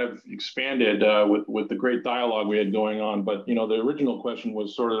 it kind of expanded with the great dialogue we had going on, but the original question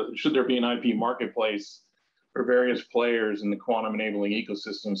was sort of, should there be an IP marketplace for various players in the quantum enabling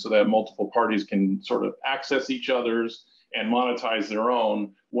ecosystem so that multiple parties can sort of access each other's and monetize their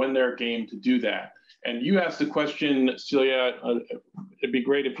own when they're game to do that? And you asked the question, Celia, it'd be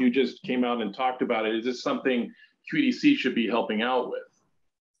great if you just came out and talked about it. Is this something QED-C should be helping out with?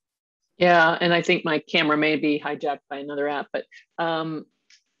 Yeah, and I think my camera may be hijacked by another app, but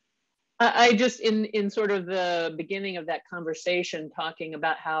I just, in sort of the beginning of that conversation, talking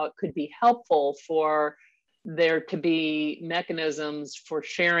about how it could be helpful for there to be mechanisms for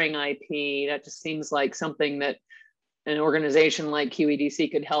sharing IP, that just seems like something that an organization like QED-C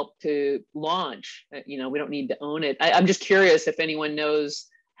could help to launch. We don't need to own it. I'm just curious if anyone knows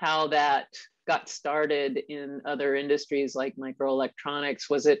how that got started in other industries like microelectronics.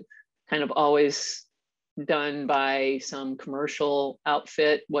 Was it kind of always done by some commercial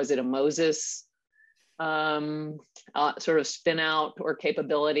outfit? Was it a Moses sort of spin out or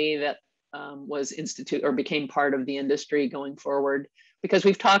capability that was instituted or became part of the industry going forward? Because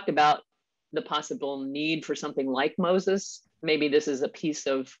we've talked about the possible need for something like Moses. Maybe this is a piece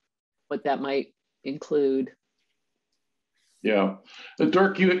of what that might include. Yeah.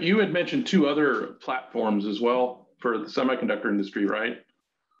 Dirk, you had mentioned 2 other platforms as well for the semiconductor industry, right?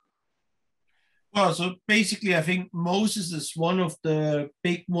 Well, so basically, I think Moses is one of the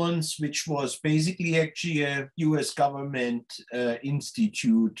big ones, which was basically actually a US government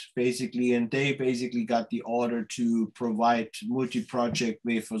institute, basically, and they basically got the order to provide multi-project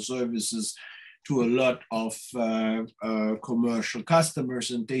wafer services to a lot of commercial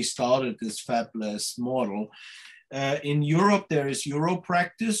customers, and they started this fabless model. In Europe, there is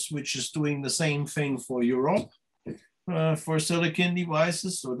Europractice, which is doing the same thing for Europe. For silicon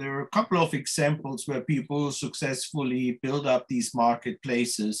devices. So there are a couple of examples where people successfully build up these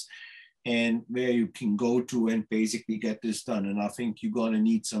marketplaces and where you can go to and basically get this done. And I think you're going to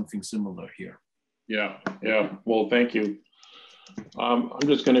need something similar here. Yeah. Well, thank you. I'm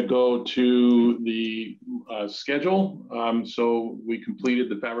just going to go to the schedule. So we completed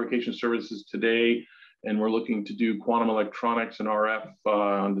the fabrication services today, and we're looking to do quantum electronics and RF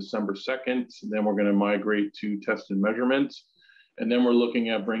on December 2nd. And then we're going to migrate to test and measurements. And then we're looking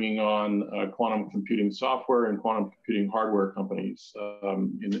at bringing on quantum computing software and quantum computing hardware companies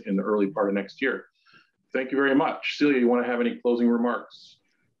in the early part of next year. Thank you very much. Celia, you want to have any closing remarks?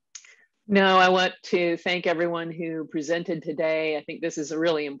 No, I want to thank everyone who presented today. I think this is a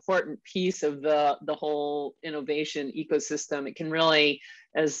really important piece of the whole innovation ecosystem. It can really,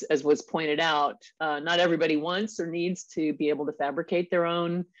 as was pointed out, not everybody wants or needs to be able to fabricate their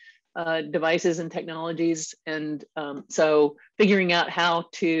own devices and technologies. And so figuring out how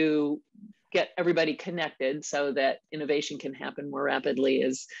to get everybody connected so that innovation can happen more rapidly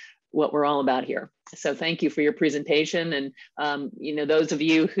is what we're all about here. So thank you for your presentation. And those of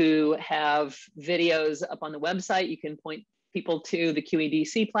you who have videos up on the website, you can point people to the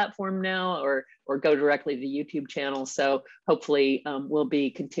QED-C platform now or go directly to the YouTube channel. So hopefully we'll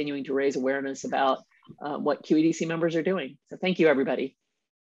be continuing to raise awareness about what QED-C members are doing. So thank you, everybody.